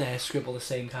just scribble the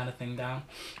same kind of thing down.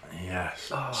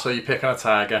 Yes. Oh. So you're picking a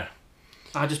tiger.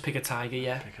 I'll just pick a tiger,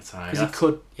 yeah. Pick a tiger.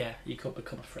 Because he could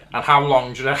become a friend. And how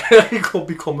long do you reckon he could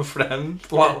become a friend?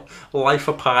 Life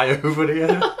of Pi over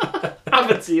here. I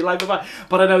haven't seen Life of Pi,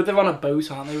 but I know they're on a boat,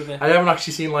 aren't they? With it? I haven't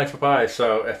actually seen Life of Pi,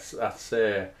 so that's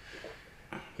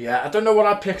yeah. I don't know what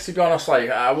I'd pick, to be honest. Like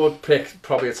I would pick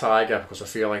probably a tiger because I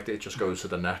feel like it just goes to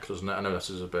the neck, doesn't it? I know this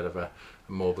is a bit of a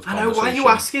morbid I know. conversation. Why are you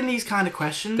asking these kind of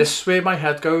questions? This is where my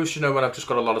head goes, you know, when I've just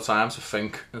got a lot of time to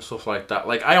think and stuff like that.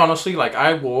 Like, I honestly, like,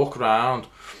 I walk around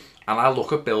and I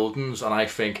look at buildings and I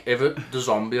think, if the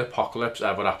zombie apocalypse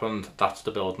ever happened, that's the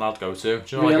building I'd go to.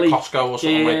 Do you know, Really? like a Costco or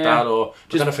something like that? Or,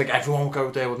 Just- then I think everyone would go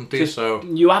there, wouldn't they? So,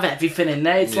 You have everything in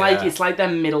there. It's Yeah. like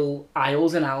them middle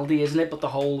aisles in Aldi, isn't it? But the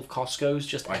whole of Costco's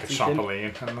just like everything. a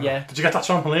trampoline. And Yeah. Did you get that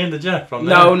trampoline, did you? From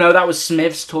there? No, that was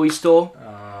Smith's toy store.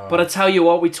 Oh. But I tell you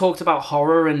what, we talked about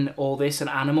horror and all this and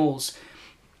animals.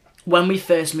 When we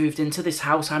first moved into this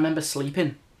house, I remember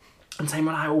sleeping, and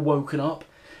Tamer and I were woken up,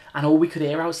 and all we could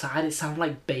hear outside, it sounded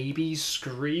like babies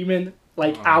screaming,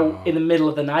 like out in the middle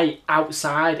of the night,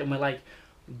 outside, and we're like,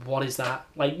 what is that?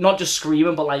 Like, not just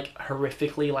screaming, but like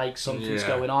horrifically, like something's Yeah.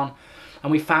 going on.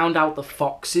 And we found out the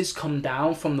foxes come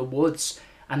down from the woods,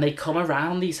 and they come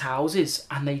around these houses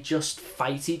and they just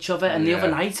fight each other. And the Yeah. other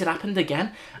night it happened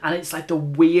again, and it's like the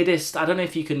weirdest. I don't know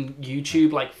if you can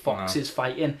YouTube like foxes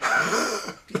fighting.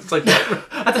 It's like, No,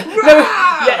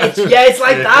 it's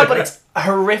like that, but it's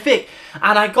horrific.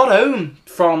 And I got home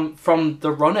from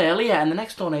the run earlier, and the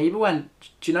next door neighbour went,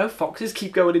 "Do you know foxes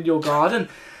keep going in your garden?"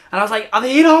 And I was like, "Are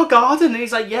they in our garden?" And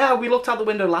he's like, "Yeah, we looked out the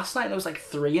window last night and there was like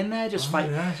 3 in there just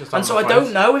fighting." yeah, just And so I having a don't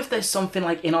fight. know if there's something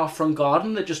like in our front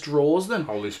garden that just draws them.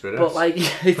 Holy Spirit. But like,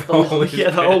 the Holy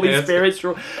Holy Spirit. Spirit's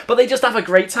draw. But they just have a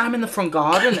great time in the front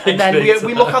garden, and then Great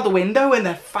we look out the window and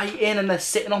they're fighting and they're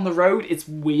sitting on the road. It's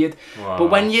weird. Wow. But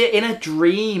when you're in a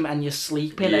dream and you're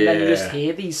sleeping and then you just Yeah.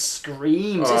 hear these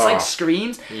screams, it's Oh. like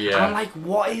screams. Yeah. And I'm like,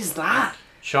 what is that?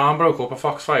 Sean broke up a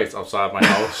fox fight outside my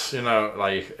house, you know,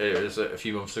 like it was a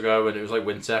few months ago, and it was like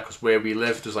winter because where we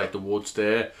lived was like the woods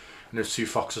there, and there's 2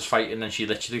 foxes fighting, and she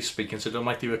literally speaking to them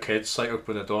like they were kids, like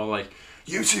open the door like,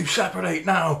 "You two separate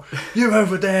now, you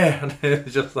over there," and it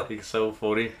was just like so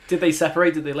funny. Did they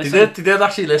separate? Did they listen? They did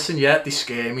actually listen. Yeah, they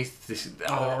scare me.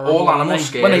 All when animals they-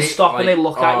 scare when they me. stop and they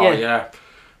look at oh, you. yeah.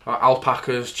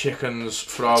 Alpacas, chickens,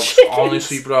 frogs. Chickens.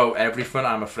 Honestly, bro, everything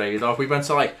I'm afraid of. We went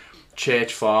to like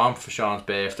Church Farm for Sean's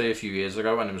birthday a few years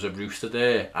ago, and there was a rooster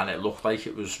there, and it looked like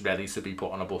it was ready to be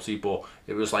put on a butty, but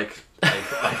it was like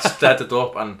steadied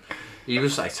up, and He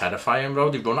was like terrifying, bro.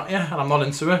 They run at you, and I'm not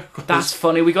into it. That's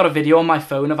funny. We got a video on my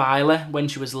phone of Isla when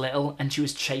she was little, and she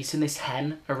was chasing this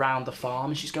hen around the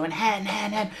farm, and she's going, hen,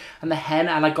 hen, hen. And the hen,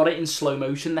 and I got it in slow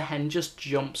motion, the hen just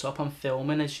jumps up. I'm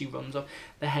filming as she runs up.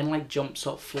 The hen like jumps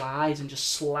up, flies, and just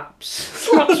slaps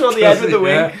her on the head with the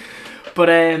wing. Yeah. But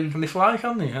Can they fly,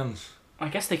 can they, hens? I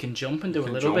guess they can jump and do a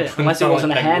little bit, unless it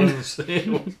wasn't a hen.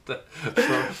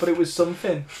 But it was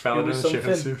something. Fell in a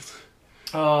chicken suit.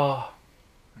 Oh.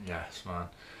 Yes, man.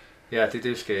 Yeah, they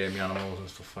do scare me, animals and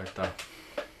stuff like that.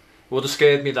 Would have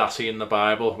scared me that scene in the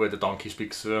Bible where the donkey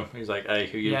speaks to him. He's like, hey,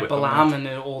 who you with? Yeah, Balaam and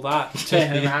all that.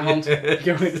 Turn around.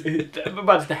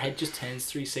 Imagine the head just turns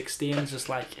 360 and it's just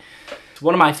like... It's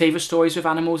one of my favourite stories with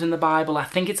animals in the Bible. I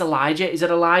think it's Elijah. Is it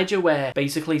Elijah where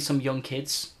basically some young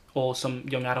kids or some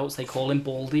young adults, they call him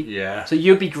Baldy? Yeah. So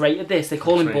you'd be great at this. They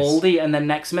call him Baldy, and then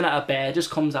next minute a bear just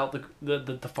comes out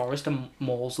the forest and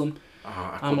mauls them. Oh,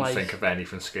 I couldn't like, think of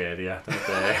anything scarier than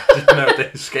a bear.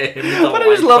 They scare me. But I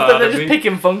just love that they're just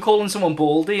picking fun calling someone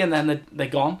Baldy and then they're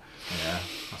gone. Yeah,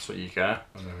 that's what you get.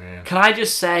 Can I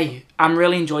just say, I'm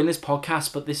really enjoying this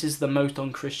podcast, but this is the most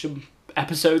unchristian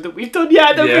episode that we've done yet.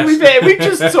 I don't think we've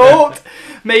just talked.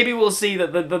 Maybe we'll see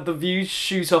that the views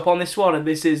shoot up on this one, and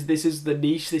this is the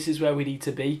niche. This is where we need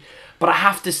to be. But I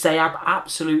have to say, I'm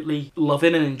absolutely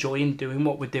loving and enjoying doing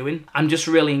what we're doing. I'm just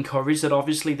really encouraged that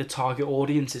obviously the target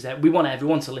audience is there. We want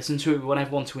everyone to listen to it. We want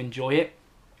everyone to enjoy it.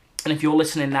 And if you're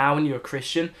listening now and you're a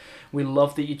Christian, we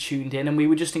love that you tuned in, and we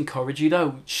would just encourage you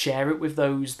though, share it with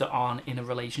those that aren't in a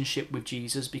relationship with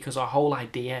Jesus, because our whole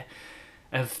idea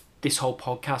of this whole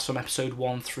podcast from episode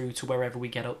 1 through to wherever we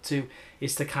get up to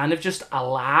is to kind of just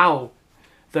allow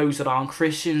those that aren't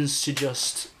Christians to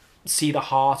just see the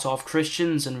heart of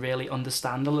Christians and really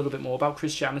understand a little bit more about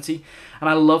Christianity. And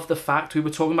I love the fact, we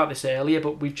were talking about this earlier,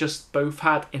 but we've just both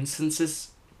had instances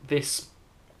these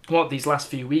last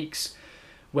few weeks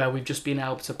where we've just been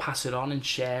able to pass it on and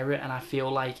share it, and I feel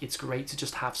like it's great to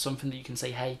just have something that you can say,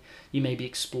 hey, you may be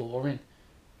exploring,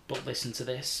 but listen to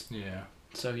this. Yeah.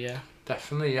 So yeah.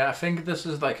 Definitely, yeah. I think this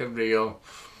is like a real...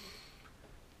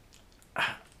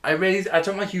 I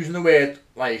don't like using the word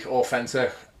like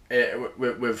authentic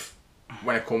with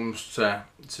when it comes to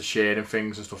sharing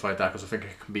things and stuff like that, because I think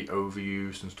it can be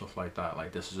overused and stuff like that.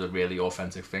 Like, this is a really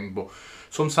authentic thing, but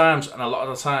sometimes, and a lot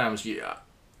of the times,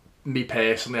 me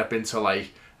personally, I've been to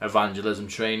like evangelism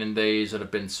training days, and I've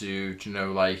been to,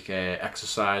 like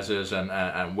exercises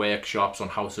and workshops on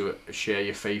how to share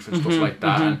your faith and stuff like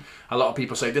that. And a lot of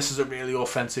people say this is a really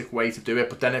authentic way to do it,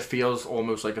 but then it feels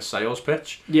almost like a sales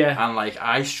pitch. Yeah. And like,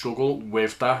 I struggle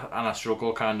with that, and I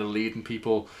struggle kind of leading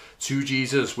people to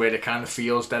Jesus where it kind of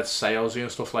feels dead salesy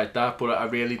and stuff like that. But I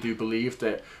really do believe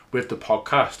that with the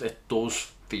podcast, it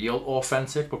does feel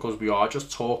authentic, because we are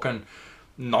just talking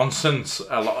nonsense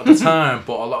a lot of the time,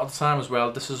 but a lot of the time as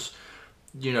well, this is,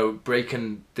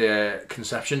 breaking the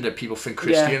conception that people think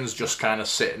Christians just kind of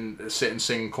sit and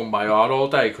sing Kumbaya all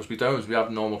day, because we don't. We have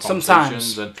normal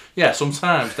conversations.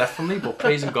 Sometimes definitely, but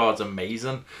praising God's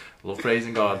amazing. I love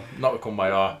praising God, not with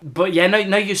Kumbaya. But yeah,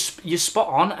 no, you're spot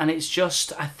on, and it's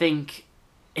just, I think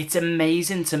it's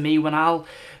amazing to me when I'll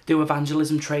do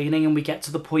evangelism training and we get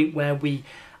to the point where we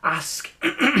ask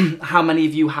how many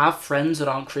of you have friends that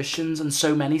aren't Christians, and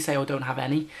so many say, oh, don't have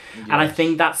any. Yes. And I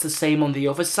think that's the same on the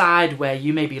other side, where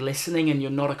you may be listening and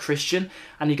you're not a Christian,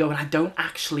 and you go, and I don't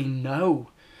actually know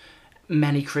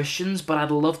many Christians, but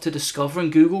I'd love to discover,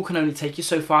 and Google can only take you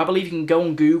so far. I believe you can go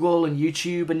on Google and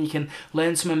YouTube and you can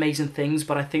learn some amazing things,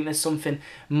 but I think there's something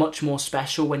much more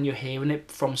special when you're hearing it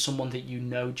from someone that you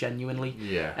know genuinely.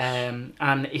 Yeah.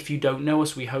 And if you don't know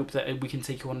us, we hope that we can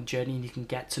take you on a journey and you can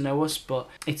get to know us. But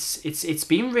it's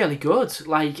been really good.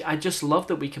 Like, I just love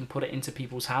that we can put it into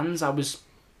people's hands. I was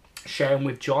sharing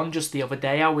with John just the other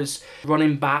day, I was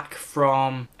running back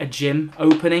from a gym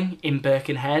opening in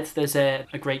Birkenhead. There's a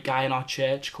great guy in our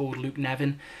church called Luke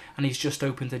Nevin, and he's just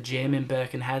opened a gym in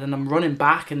Birkenhead, and I'm running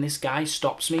back and this guy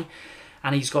stops me,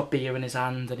 and he's got beer in his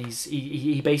hand, and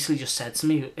he basically just said to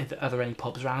me, are there any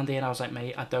pubs around here? And I was like,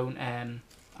 mate, I don't,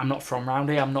 I'm not from around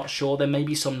here, I'm not sure, there may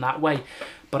be some that way.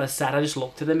 But I just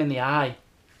looked at him in the eye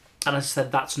and I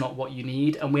said, that's not what you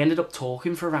need. And we ended up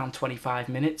talking for around 25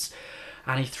 minutes.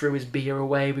 And he threw his beer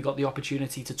away. We got the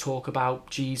opportunity to talk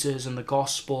about Jesus and the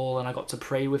gospel, and I got to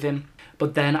pray with him.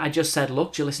 But then I just said,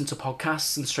 look, do you listen to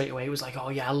podcasts? And straight away he was like, oh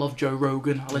yeah, I love Joe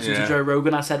Rogan. I listen to Joe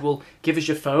Rogan. I said, well, give us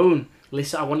your phone.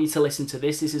 Listen, I want you to listen to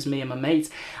this. This is me and my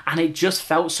mates. And it just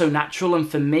felt so natural. And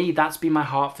for me, that's been my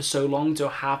heart for so long, to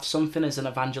have something as an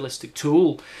evangelistic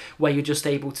tool where you're just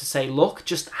able to say, look,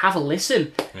 just have a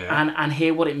listen and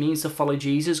hear what it means to follow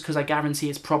Jesus, because I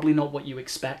guarantee it's probably not what you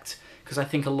expect. because I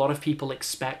think a lot of people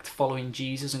expect following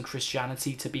Jesus and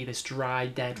Christianity to be this dry,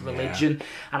 dead religion,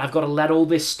 and I've got to let all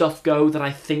this stuff go that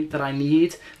I think that I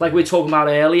need. Like we were talking about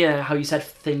earlier, how you said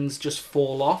things just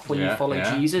fall off when you follow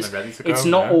Jesus. It's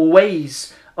not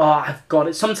always, oh, I've got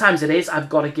it. Sometimes it is, I've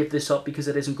got to give this up because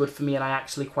it isn't good for me and I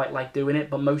actually quite like doing it.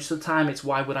 But most of the time it's,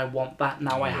 why would I want that?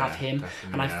 Now I have him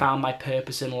and I found my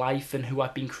purpose in life and who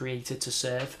I've been created to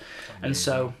serve. Amazing. And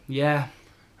so,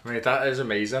 I mean, that is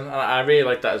amazing. And I really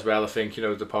like that as well. I think, you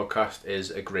know, the podcast is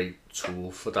a great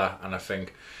tool for that. And I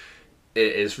think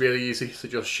it is really easy to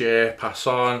just share, pass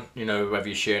on, you know, whether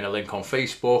you're sharing a link on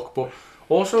Facebook. But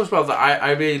also as well, that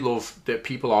I really love that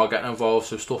people are getting involved.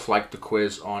 So stuff like the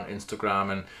quiz on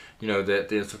Instagram and, you know, the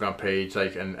Instagram page,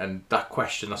 like, and that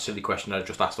question, that silly question that I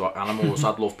just asked about animals,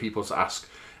 I'd love people to ask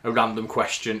a random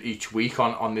question each week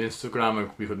on the Instagram,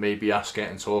 and we could maybe ask it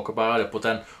and talk about it, but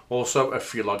then also a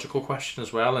theological question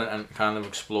as well, and kind of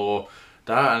explore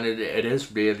that. And it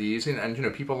is really easy, and you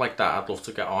know, people like that I'd love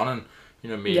to get on, and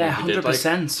you know, maybe we did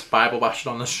like Bible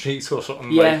bashing on the street or something,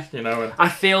 like, you know. And I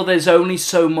feel there's only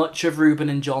so much of Reuben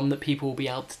and John that people will be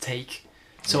able to take.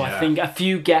 So I think a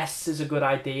few guests is a good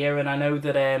idea, and I know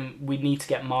that we need to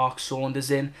get Mark Saunders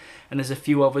in, and there's a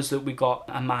few others that we got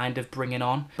a mind of bringing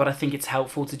on. But I think it's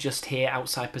helpful to just hear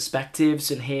outside perspectives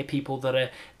and hear people that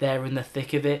are there in the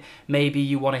thick of it. Maybe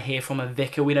you want to hear from a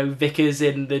vicar. We know vicars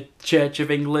in the Church of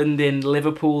England in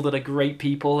Liverpool that are great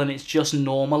people, and it's just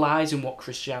normalising what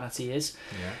Christianity is.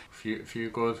 Yeah, few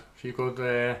good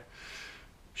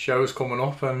shows coming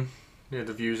up, and yeah,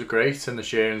 the views are great and the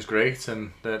sharing's great,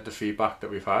 and the feedback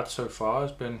that we've had so far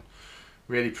has been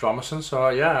really promising. So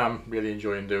yeah, I'm really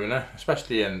enjoying doing it,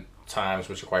 especially in times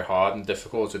which are quite hard and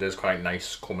difficult. It is quite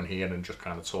nice coming here and just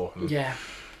kind of talking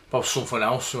about something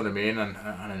else, you know what I mean,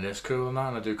 and it is cool and that,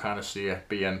 and I do kind of see it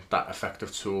being that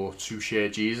effective tool to share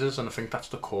Jesus, and I think that's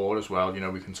the core as well. You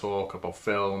know, we can talk about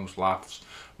films, laughs,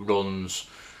 runs,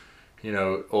 you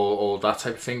know, all that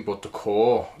type of thing, but the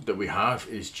core that we have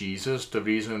is Jesus. The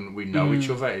reason we know each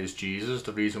other is Jesus.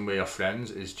 The reason we are friends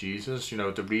is Jesus. You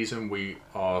know, the reason we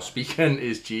are speaking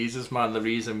is Jesus, man. The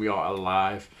reason we are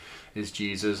alive is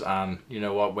Jesus. And you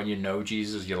know what, when you know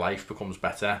Jesus, your life becomes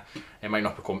better. It might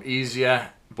not become easier,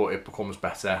 but it becomes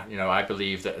better. You know, I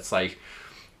believe that it's like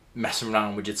messing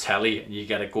around with your telly and you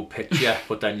get a good picture,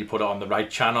 but then you put it on the right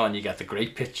channel and you get the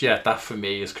great picture. That for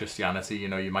me is Christianity. You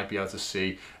know, you might be able to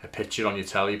see a picture on your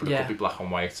telly, but it could be black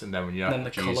and white, and then when you know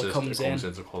Jesus, it comes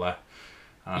into colour.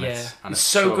 And it's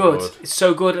so good. It's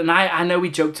so good. And I know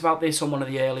we joked about this on one of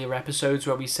the earlier episodes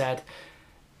where we said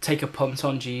take a punt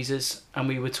on Jesus, and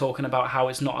we were talking about how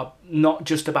it's not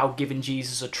just about giving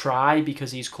Jesus a try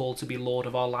because he's called to be Lord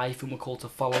of our life and we're called to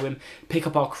follow him. Pick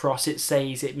up our cross, it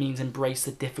says. It means embrace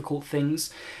the difficult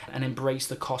things and embrace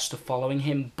the cost of following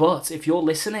him. But if you're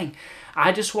listening,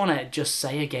 I just want to just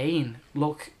say again,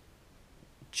 look,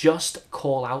 just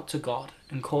call out to God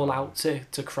and call out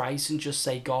to Christ and just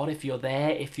say, God, if you're there,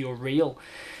 if you're real,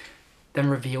 then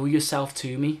reveal yourself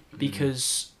to me,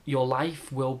 because your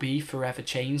life will be forever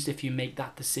changed if you make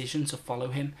that decision to follow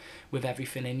him with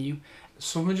everything in you.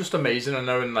 Something just amazing. I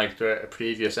know in like the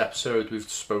previous episode we've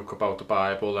spoke about the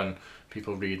Bible and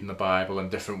people reading the Bible and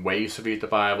different ways to read the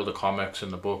Bible, the comics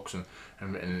and the books and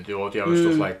the audio and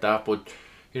stuff like that. But,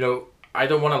 you know, I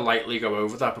don't want to lightly go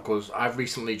over that because I've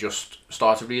recently just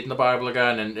started reading the Bible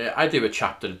again, and I do a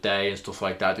chapter a day and stuff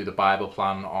like that. I do the Bible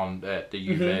plan on the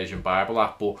YouVersion Bible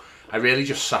app, but I really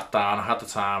just sat down, I had the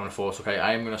time, and I thought, okay,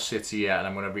 I'm going to sit here and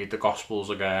I'm going to read the Gospels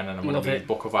again, and I'm going to read the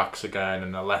Book of Acts again,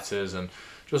 and the letters, and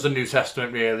just the New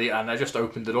Testament really, and I just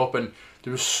opened it up, and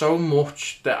there was so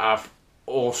much that I've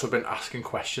also been asking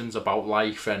questions about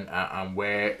life and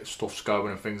where stuff's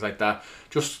going and things like that,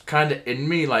 just kind of in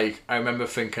me. Like, I remember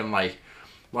thinking like,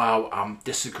 wow, I'm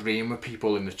disagreeing with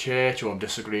people in the church, or I'm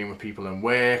disagreeing with people in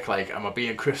work, like, am I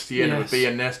being Christian, am I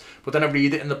being this? But then I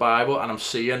read it in the Bible and I'm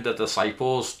seeing the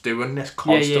disciples doing this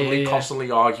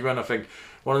constantly arguing. I think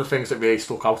one of the things that really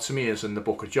stuck out to me is in the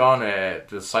book of John, the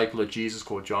disciple of Jesus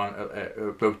called John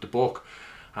wrote the book,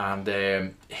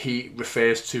 and he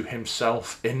refers to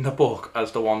himself in the book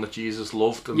as the one that Jesus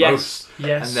loved the most.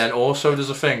 And then also there's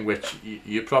a thing which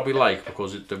you probably like,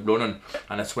 because they're running,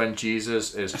 and it's when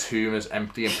his tomb is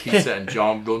empty and Peter and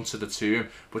John run to the tomb,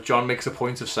 but John makes a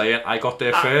point of saying, I got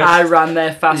there first. I ran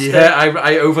there faster. Yeah,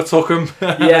 I overtook him.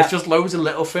 It's just loads of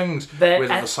little things where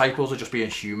the disciples are just being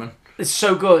human. It's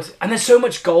so good. And there's so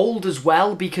much gold as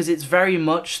well, because it's very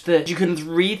much that you can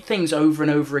read things over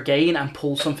and over again and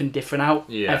pull something different out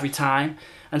every time.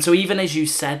 And so even as you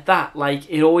said that, like,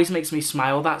 it always makes me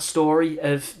smile, that story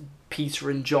of Peter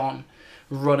and John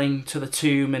running to the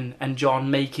tomb and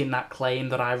John making that claim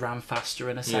that I ran faster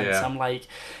in a sense. I'm like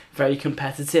very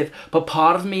competitive. But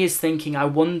part of me is thinking, I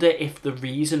wonder if the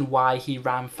reason why he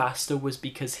ran faster was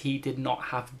because he did not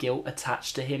have guilt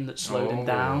attached to him that slowed him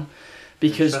down.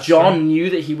 Because John knew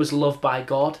that he was loved by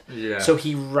God. So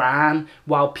he ran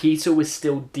while Peter was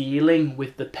still dealing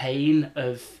with the pain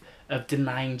of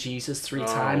denying Jesus 3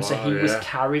 times. So he was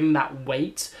carrying that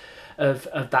weight of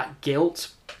that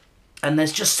guilt. And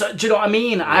there's just so, do you know what I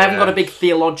mean? I haven't got a big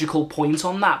theological point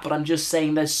on that, but I'm just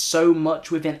saying there's so much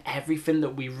within everything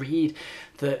that we read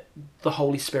that the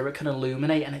Holy Spirit can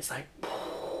illuminate, and it's like,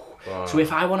 wow. So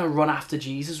if I want to run after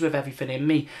Jesus with everything in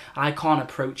me, I can't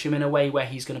approach him in a way where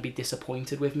he's going to be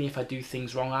disappointed with me if I do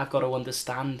things wrong. I've got to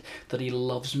understand that he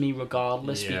loves me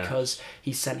regardless, because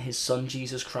he sent his son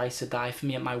Jesus Christ to die for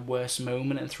me at my worst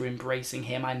moment, and through embracing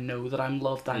him I know that I'm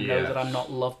loved. I know that I'm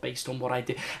not loved based on what I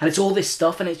did, and it's all this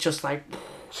stuff, and it's just like,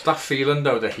 so that feeling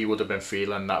though that he would have been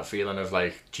feeling, that feeling of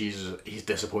like, Jesus, he's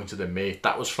disappointed in me,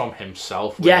 that was from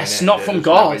himself. Yes, not from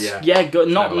God.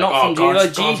 Not from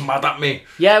God. God's mad at me.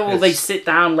 Yeah, well, they sit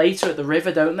down later at the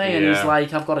river, don't they? And he's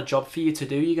like, I've got a job for you to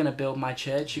do. You're going to build my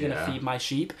church. You're going to feed my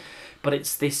sheep. But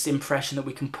it's this impression that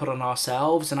we can put on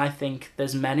ourselves, and I think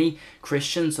there's many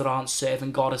Christians that aren't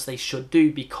serving God as they should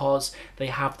do because they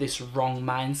have this wrong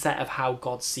mindset of how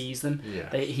God sees them.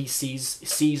 He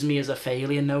sees me as a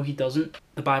failure. No, he doesn't.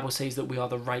 The Bible says that we are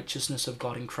the righteousness of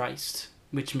God in Christ,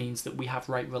 which means that we have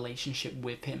right relationship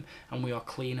with him, and we are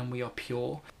clean and we are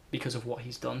pure because of what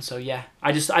he's done. So yeah,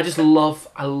 I love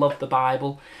the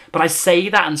Bible, but I say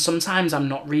that and sometimes I'm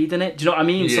not reading it. Do you know what I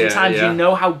mean? Sometimes you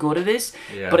know how good it is,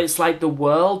 but it's like the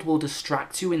world will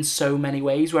distract you in so many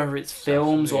ways, whether it's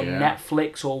films or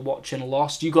Netflix or watching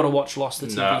Lost. You got to watch Lost, the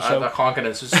TV show. I can't get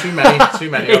into it. There's too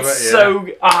many of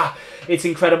it. It's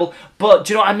incredible. But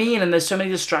do you know what I mean? And there's so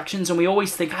many distractions, and we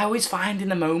always think, I always find in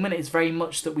the moment, it's very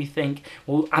much that we think,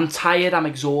 well, I'm tired, I'm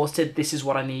exhausted, this is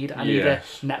what I need. I need a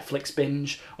Netflix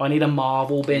binge, or I need a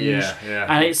Marvel binge.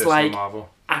 And it's like,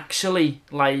 actually,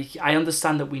 like, I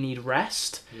understand that we need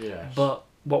rest, but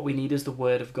what we need is the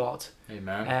Word of God.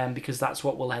 Amen. Because that's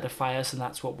what will edify us, and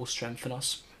that's what will strengthen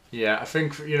us. Yeah, I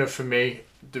think, for me,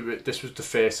 this was the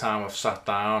first time I've sat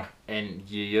down in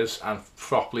years and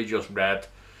properly just read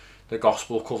the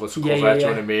gospel cover to cover, do you know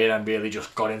what I mean, and really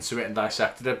just got into it and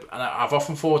dissected it. And I've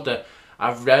often thought that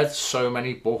I've read so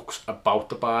many books about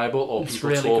the Bible, or people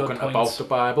really talking about the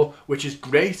Bible, which is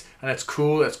great, and it's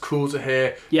cool to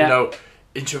hear,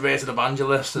 introverted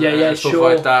evangelists and stuff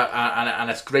like that,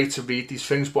 and it's great to read these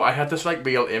things. But I had this like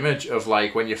real image of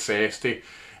like when you're thirsty,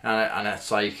 and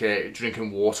it's like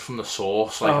drinking water from the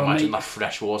source. Like imagine that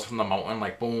fresh water from the mountain,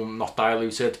 like boom, not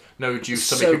diluted, no juice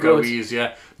to make it go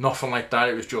easier, nothing like that.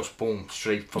 It was just boom,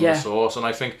 straight from the source. And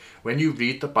I think when you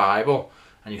read the Bible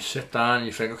and you sit down and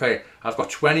you think, okay, I've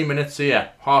got 20 minutes here,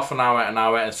 half an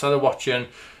hour, instead of watching,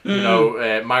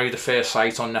 Married at First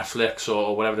Sight on Netflix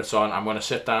or whatever it's on, I'm going to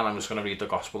sit down, I'm just going to read the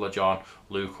Gospel of John,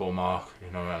 Luke or Mark,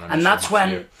 and that's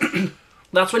when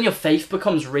that's when your faith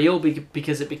becomes real,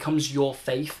 because it becomes your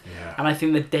faith. And I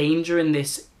think the danger in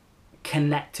this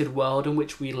connected world in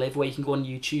which we live, where you can go on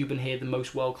YouTube and hear the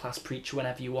most world-class preacher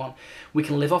whenever you want, we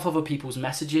can live off other people's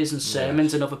messages and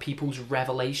sermons and other people's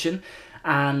revelation,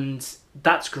 and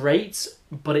that's great,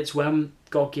 but it's when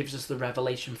God gives us the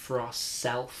revelation for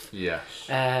ourselves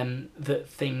that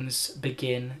things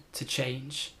begin to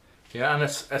change. And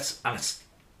it's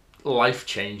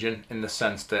life-changing in the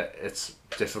sense that it's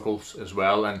difficult as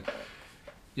well, and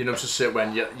to sit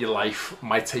when your life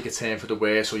might take a turn for the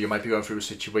worse, or you might be going through a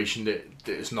situation that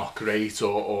is not great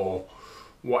or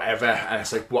whatever, and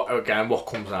it's like, what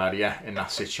comes out of you in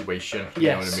that situation, you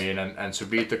know what I mean, and to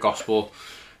read the gospel,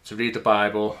 to read the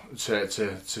Bible, to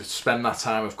spend that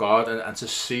time with God, and to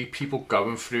see people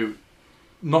going through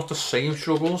not the same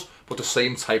struggles, but the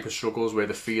same type of struggles, where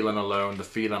they're feeling alone, they're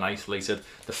feeling isolated,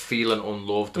 they're feeling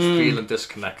unloved, they're feeling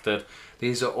disconnected.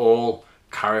 These are all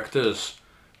characters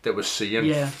that we're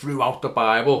seeing throughout the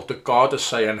Bible, that God is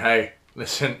saying, hey,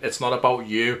 listen, it's not about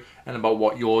you and about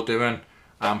what you're doing.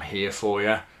 I'm here for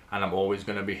you, and I'm always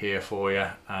going to be here for you.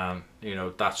 And,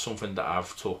 that's something that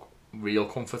I've took real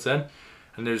comfort in.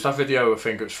 And there's that video, I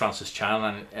think it was Francis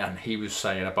Chan, and he was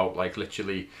saying about, like,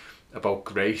 literally about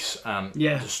grace. And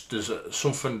there's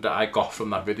something that I got from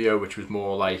that video, which was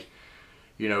more like,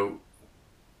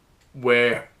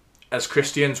 where as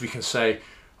Christians we can say,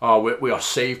 we are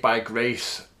saved by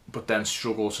grace, but then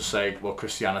struggle to say, well,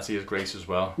 Christianity is grace as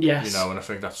well. Yes. And I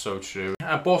think that's so true.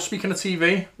 But speaking of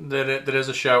TV, there is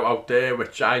a show out there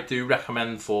which I do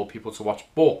recommend for people to watch,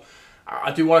 but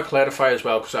I do want to clarify as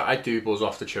well, because I do buzz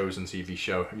off the Chosen TV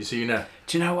show. Have you seen it?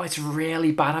 Do you know what? It's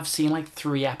really bad. I've seen like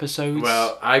 3 episodes.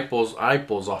 Well, I buzz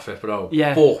off it, bro.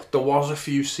 Yeah. But there was a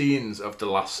few scenes of the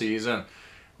last season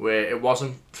where it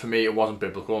wasn't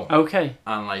biblical. Okay.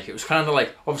 And like it was kind of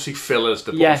like obviously fillers,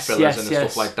 the Yes, fillers yes, and yes.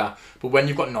 stuff like that. But when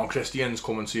you've got non-Christians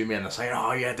coming to me and they're saying,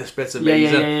 "Oh yeah, this bit's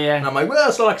amazing," Yeah. and I'm like, "Well,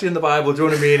 it's not actually in the Bible." Do you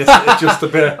know what I mean? It's just a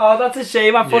bit. Oh, that's a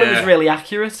shame. I thought it was Yeah. really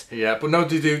accurate. Yeah, but no,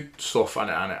 they do stuff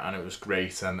and it was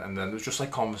great, and then there was just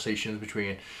like conversations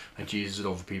between like Jesus and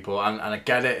other people, and I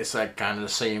get it, it's like kind of the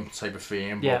same type of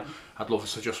theme, but Yeah. I'd love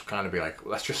us to just kind of be like,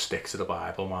 let's just stick to the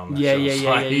Bible, man. Yeah.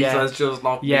 Let's just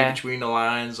not be between the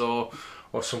lines or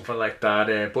something like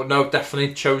that. But no,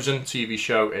 definitely Chosen TV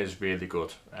show is really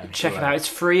good. Check it out. It's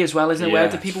free as well, isn't it? Where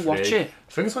do people watch free. it?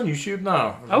 I think it's on YouTube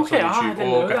now. Okay, it's on I YouTube,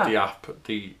 didn't or know get that. the app,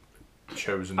 the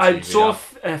Chosen I TV saw app.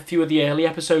 a few of the early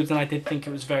episodes and I did think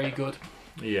it was very good.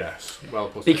 Yes, well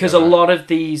put Because together. a lot of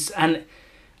these, and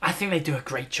I think they do a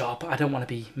great job, I don't want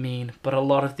to be mean, but a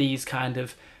lot of these kind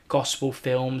of gospel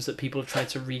films that people have tried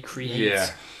to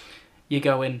recreate, you're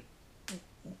going,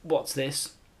 what's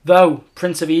this? Though,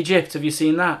 Prince of Egypt, have you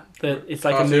seen that? It's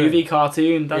like Cartoon. a movie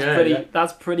cartoon. Yeah.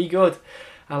 That's pretty good.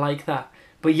 I like that.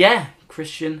 But yeah,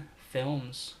 Christian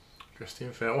films.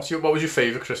 Christian film. What was your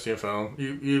favourite Christian film?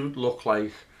 You look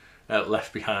like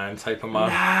Left Behind type of man.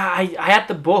 Nah, I had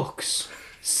the books.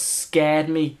 Scared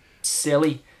me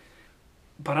silly.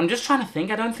 But I'm just trying to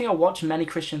think. I don't think I watched many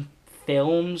Christian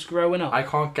films growing up. I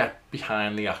can't get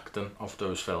behind the acting of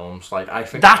those films. Like I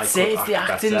think That's I could it. The act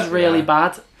acting's better, really yeah.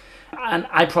 bad. And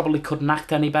I probably couldn't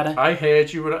act any better. I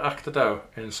heard you were an actor though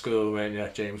in school, weren't you,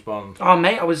 James Bond? Oh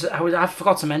mate, I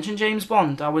forgot to mention James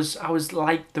Bond. I was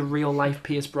like the real life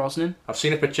Pierce Brosnan. I've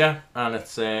seen a picture and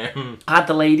it's I had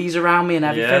the ladies around me and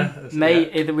everything. Yeah, Mate,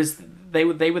 it was they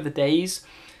were the days.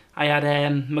 I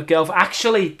had my girlfriend.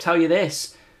 Actually, tell you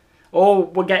this. Oh,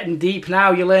 we're getting deep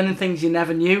now. You're learning things you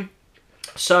never knew.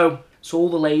 So all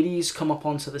the ladies come up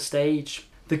onto the stage.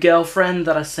 The girlfriend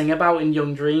that I sing about in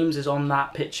Young Dreams is on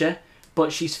that picture,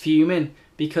 but she's fuming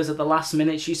because at the last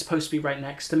minute she's supposed to be right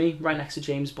next to me, right next to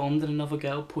James Bond, and another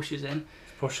girl pushes in.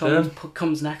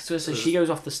 Comes next to her, so she goes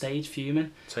off the stage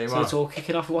fuming. Tamar. So it's all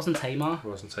kicking off. It wasn't Tamar. It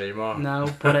wasn't Tamar.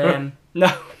 No, but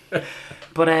no.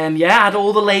 But yeah, I had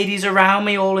all the ladies around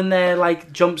me, all in their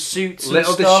like jumpsuits and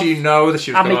Little stuff. did she know that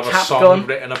she was Had going my to have a cap song gun.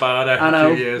 written about her I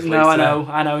know. a few years No, later.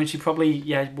 I know, and she probably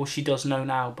she does know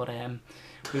now, but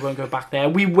we won't go back there.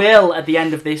 We will at the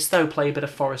end of this though play a bit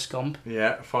of Forrest Gump.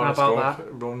 Yeah, Forrest How Gump.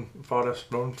 about Run, Forrest,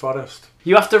 run, Forrest.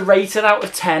 You have to rate it out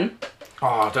of 10,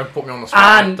 Oh, don't put me on the spot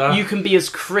like and that. you can be as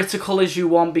critical as you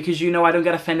want because you know I don't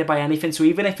get offended by anything. So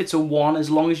even if it's a 1, as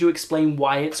long as you explain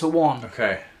why it's a 1,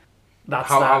 Okay. that's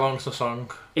How that. long's the song?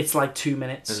 It's like 2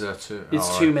 minutes. Is it 2?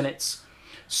 It's 2 minutes.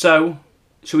 So,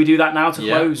 should we do that now to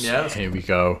close? Yeah. Here we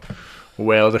go.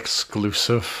 World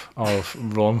exclusive of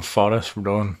Run, Forrest,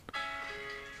 Run.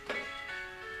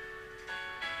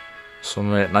 Some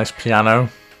nice piano.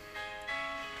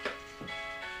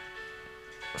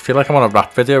 I feel like I'm on a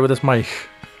rap video with this mic.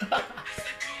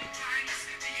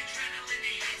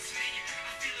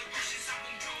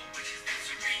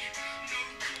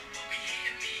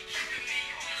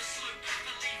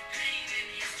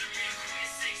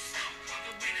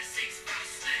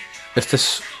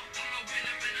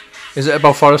 Is it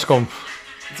about Forrest Gump?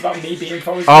 It's about me being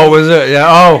Forrest Oh, is it? Yeah.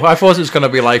 Oh, I thought it was going to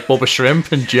be like Bubba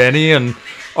Shrimp and Jenny and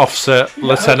Offset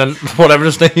Lieutenant, whatever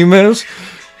his name is.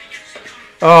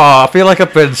 Oh, I feel like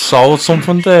I've been sold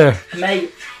something there.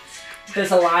 Mate,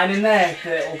 there's a line in there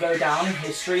that will go down in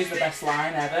history as the best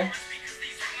line ever.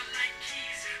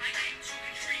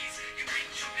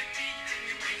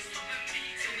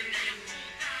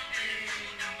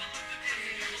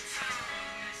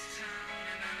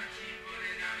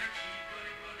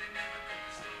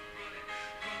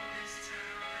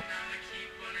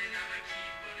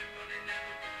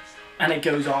 And it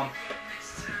goes on.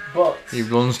 But He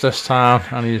runs this town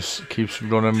and he keeps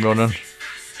running. listen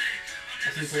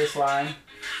to this line.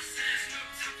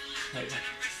 Wait.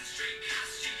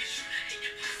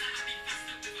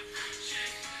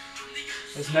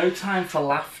 There's no time for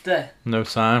laughter. No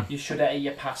time. You should have ate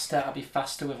your pasta. I'll be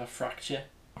faster with a fracture.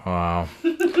 Wow.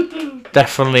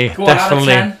 Definitely, Go on, out of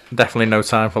 10. definitely no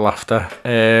time for laughter.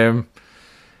 Do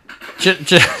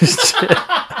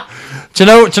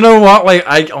you know what? Like,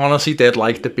 I honestly did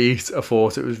like the beat. I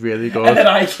thought it was really good. And then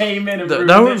I came in and ruined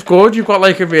No, it. it's good. You've got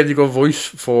like a really good voice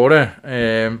for it.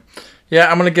 Yeah,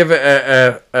 I'm gonna give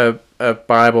it a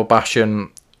Bible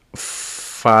bashing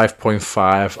 4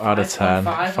 5.5 out of 10.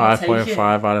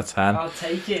 5.5 out of 10. I'll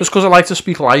take it. Just because I like to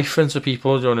speak life into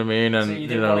people, do you know what I mean? And So you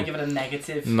didn't want to give it a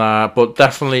negative? Nah, but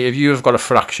definitely, if you have got a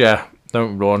fracture,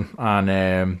 don't run,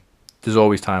 and there's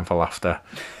always time for laughter.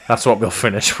 That's what we'll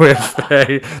finish with.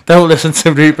 Don't listen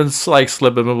to Ruben's like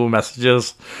subliminal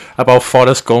messages about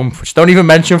Forrest Gump, which don't even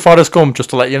mention Forrest Gump, just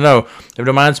to let you know. It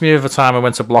reminds me of a time I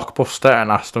went to Blockbuster and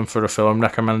asked them for a film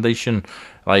recommendation,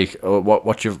 like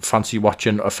what you fancy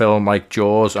watching, a film like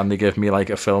Jaws, and they gave me like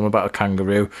a film about a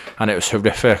kangaroo, and it was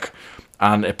horrific.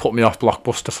 And it put me off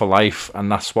Blockbuster for life,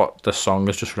 and that's what this song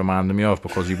has just reminded me of,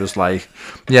 because he was like,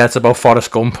 yeah, it's about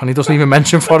Forrest Gump, and he doesn't even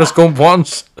mention Forrest Gump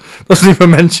once. Doesn't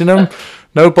even mention him.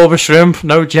 No Bubba Shrimp,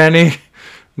 no Jenny,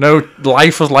 no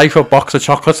Life was Life, a box of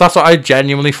chocolates. That's what I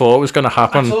genuinely thought was going to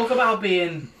happen. I talk about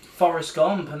being Forrest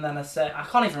Gump, and then I said, I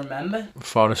can't even remember.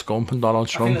 Forrest Gump and Donald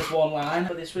Trump. I think there's one line,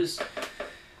 but this was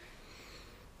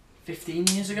 15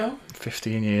 years ago?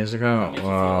 15 years ago?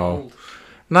 Wow.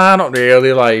 Nah, not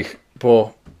really, like...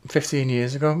 But 15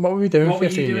 years ago, what were we doing? What were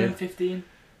 15 you doing years? at 15?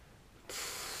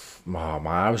 Oh man,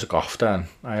 I was a goth then.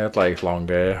 I had like long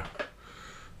hair.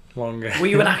 Were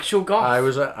you an actual goth? I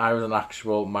was an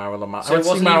actual Marilyn Manson. So it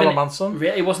wasn't Marilyn even Manson.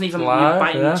 Really, it wasn't even Live,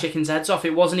 biting yeah. chickens' heads off.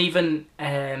 It wasn't even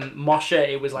Moshe.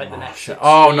 It was like the next.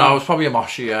 Oh no, it was probably a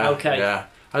Moshe. Yeah. Okay. Yeah.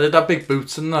 I did that big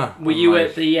boots in there. Were you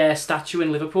at the statue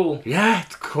in Liverpool? Yeah,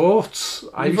 the court.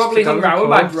 You probably hung around with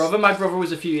my brother. My brother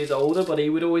was a few years older, but he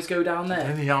would always go down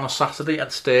there. Yeah, on a Saturday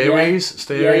at Stairways.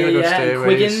 Yeah.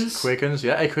 Quiggins.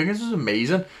 Yeah, hey, Quiggins was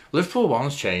amazing. Liverpool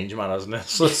one's changed, man, hasn't it?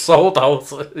 It's sold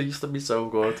out. It used to be so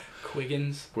good.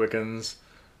 Quiggins.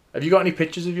 Have you got any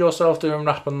pictures of yourself doing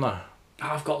rapping there?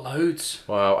 I've got loads.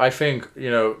 Wow, I think,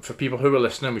 for people who are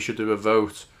listening, we should do a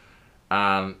vote.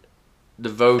 And the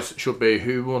vote should be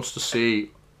who wants to see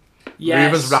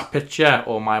Ruben's rap picture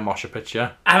or my Moshe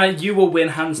picture. You will win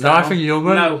hands down. No, I think you'll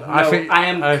win. No, I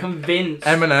am convinced.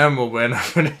 Eminem will win.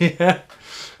 Yeah.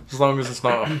 As long as it's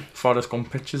not Forrest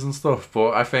Gump pictures and stuff.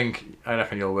 But I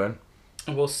reckon you'll win.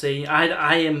 We'll see.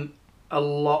 I am a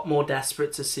lot more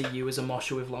desperate to see you as a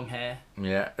Moshe with long hair.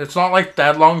 Yeah, it's not like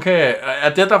dead long hair.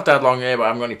 I did have dead long hair, but I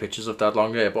haven't got any pictures of dead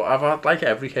long hair. But I've had like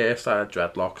every hairstyle,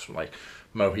 dreadlocks, like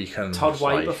Mohicans. Todd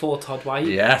White before Todd White.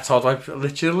 Yeah, Todd White,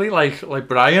 literally like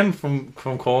Brian from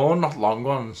Korn, not long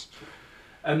ones.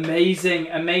 Amazing.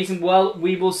 Well,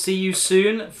 we will see you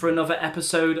soon for another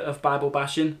episode of Bible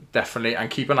Bashing. Definitely, and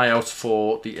keep an eye out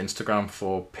for the Instagram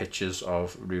for pictures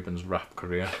of Ruben's rap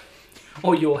career.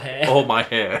 Or your hair. Or my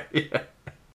hair, yeah.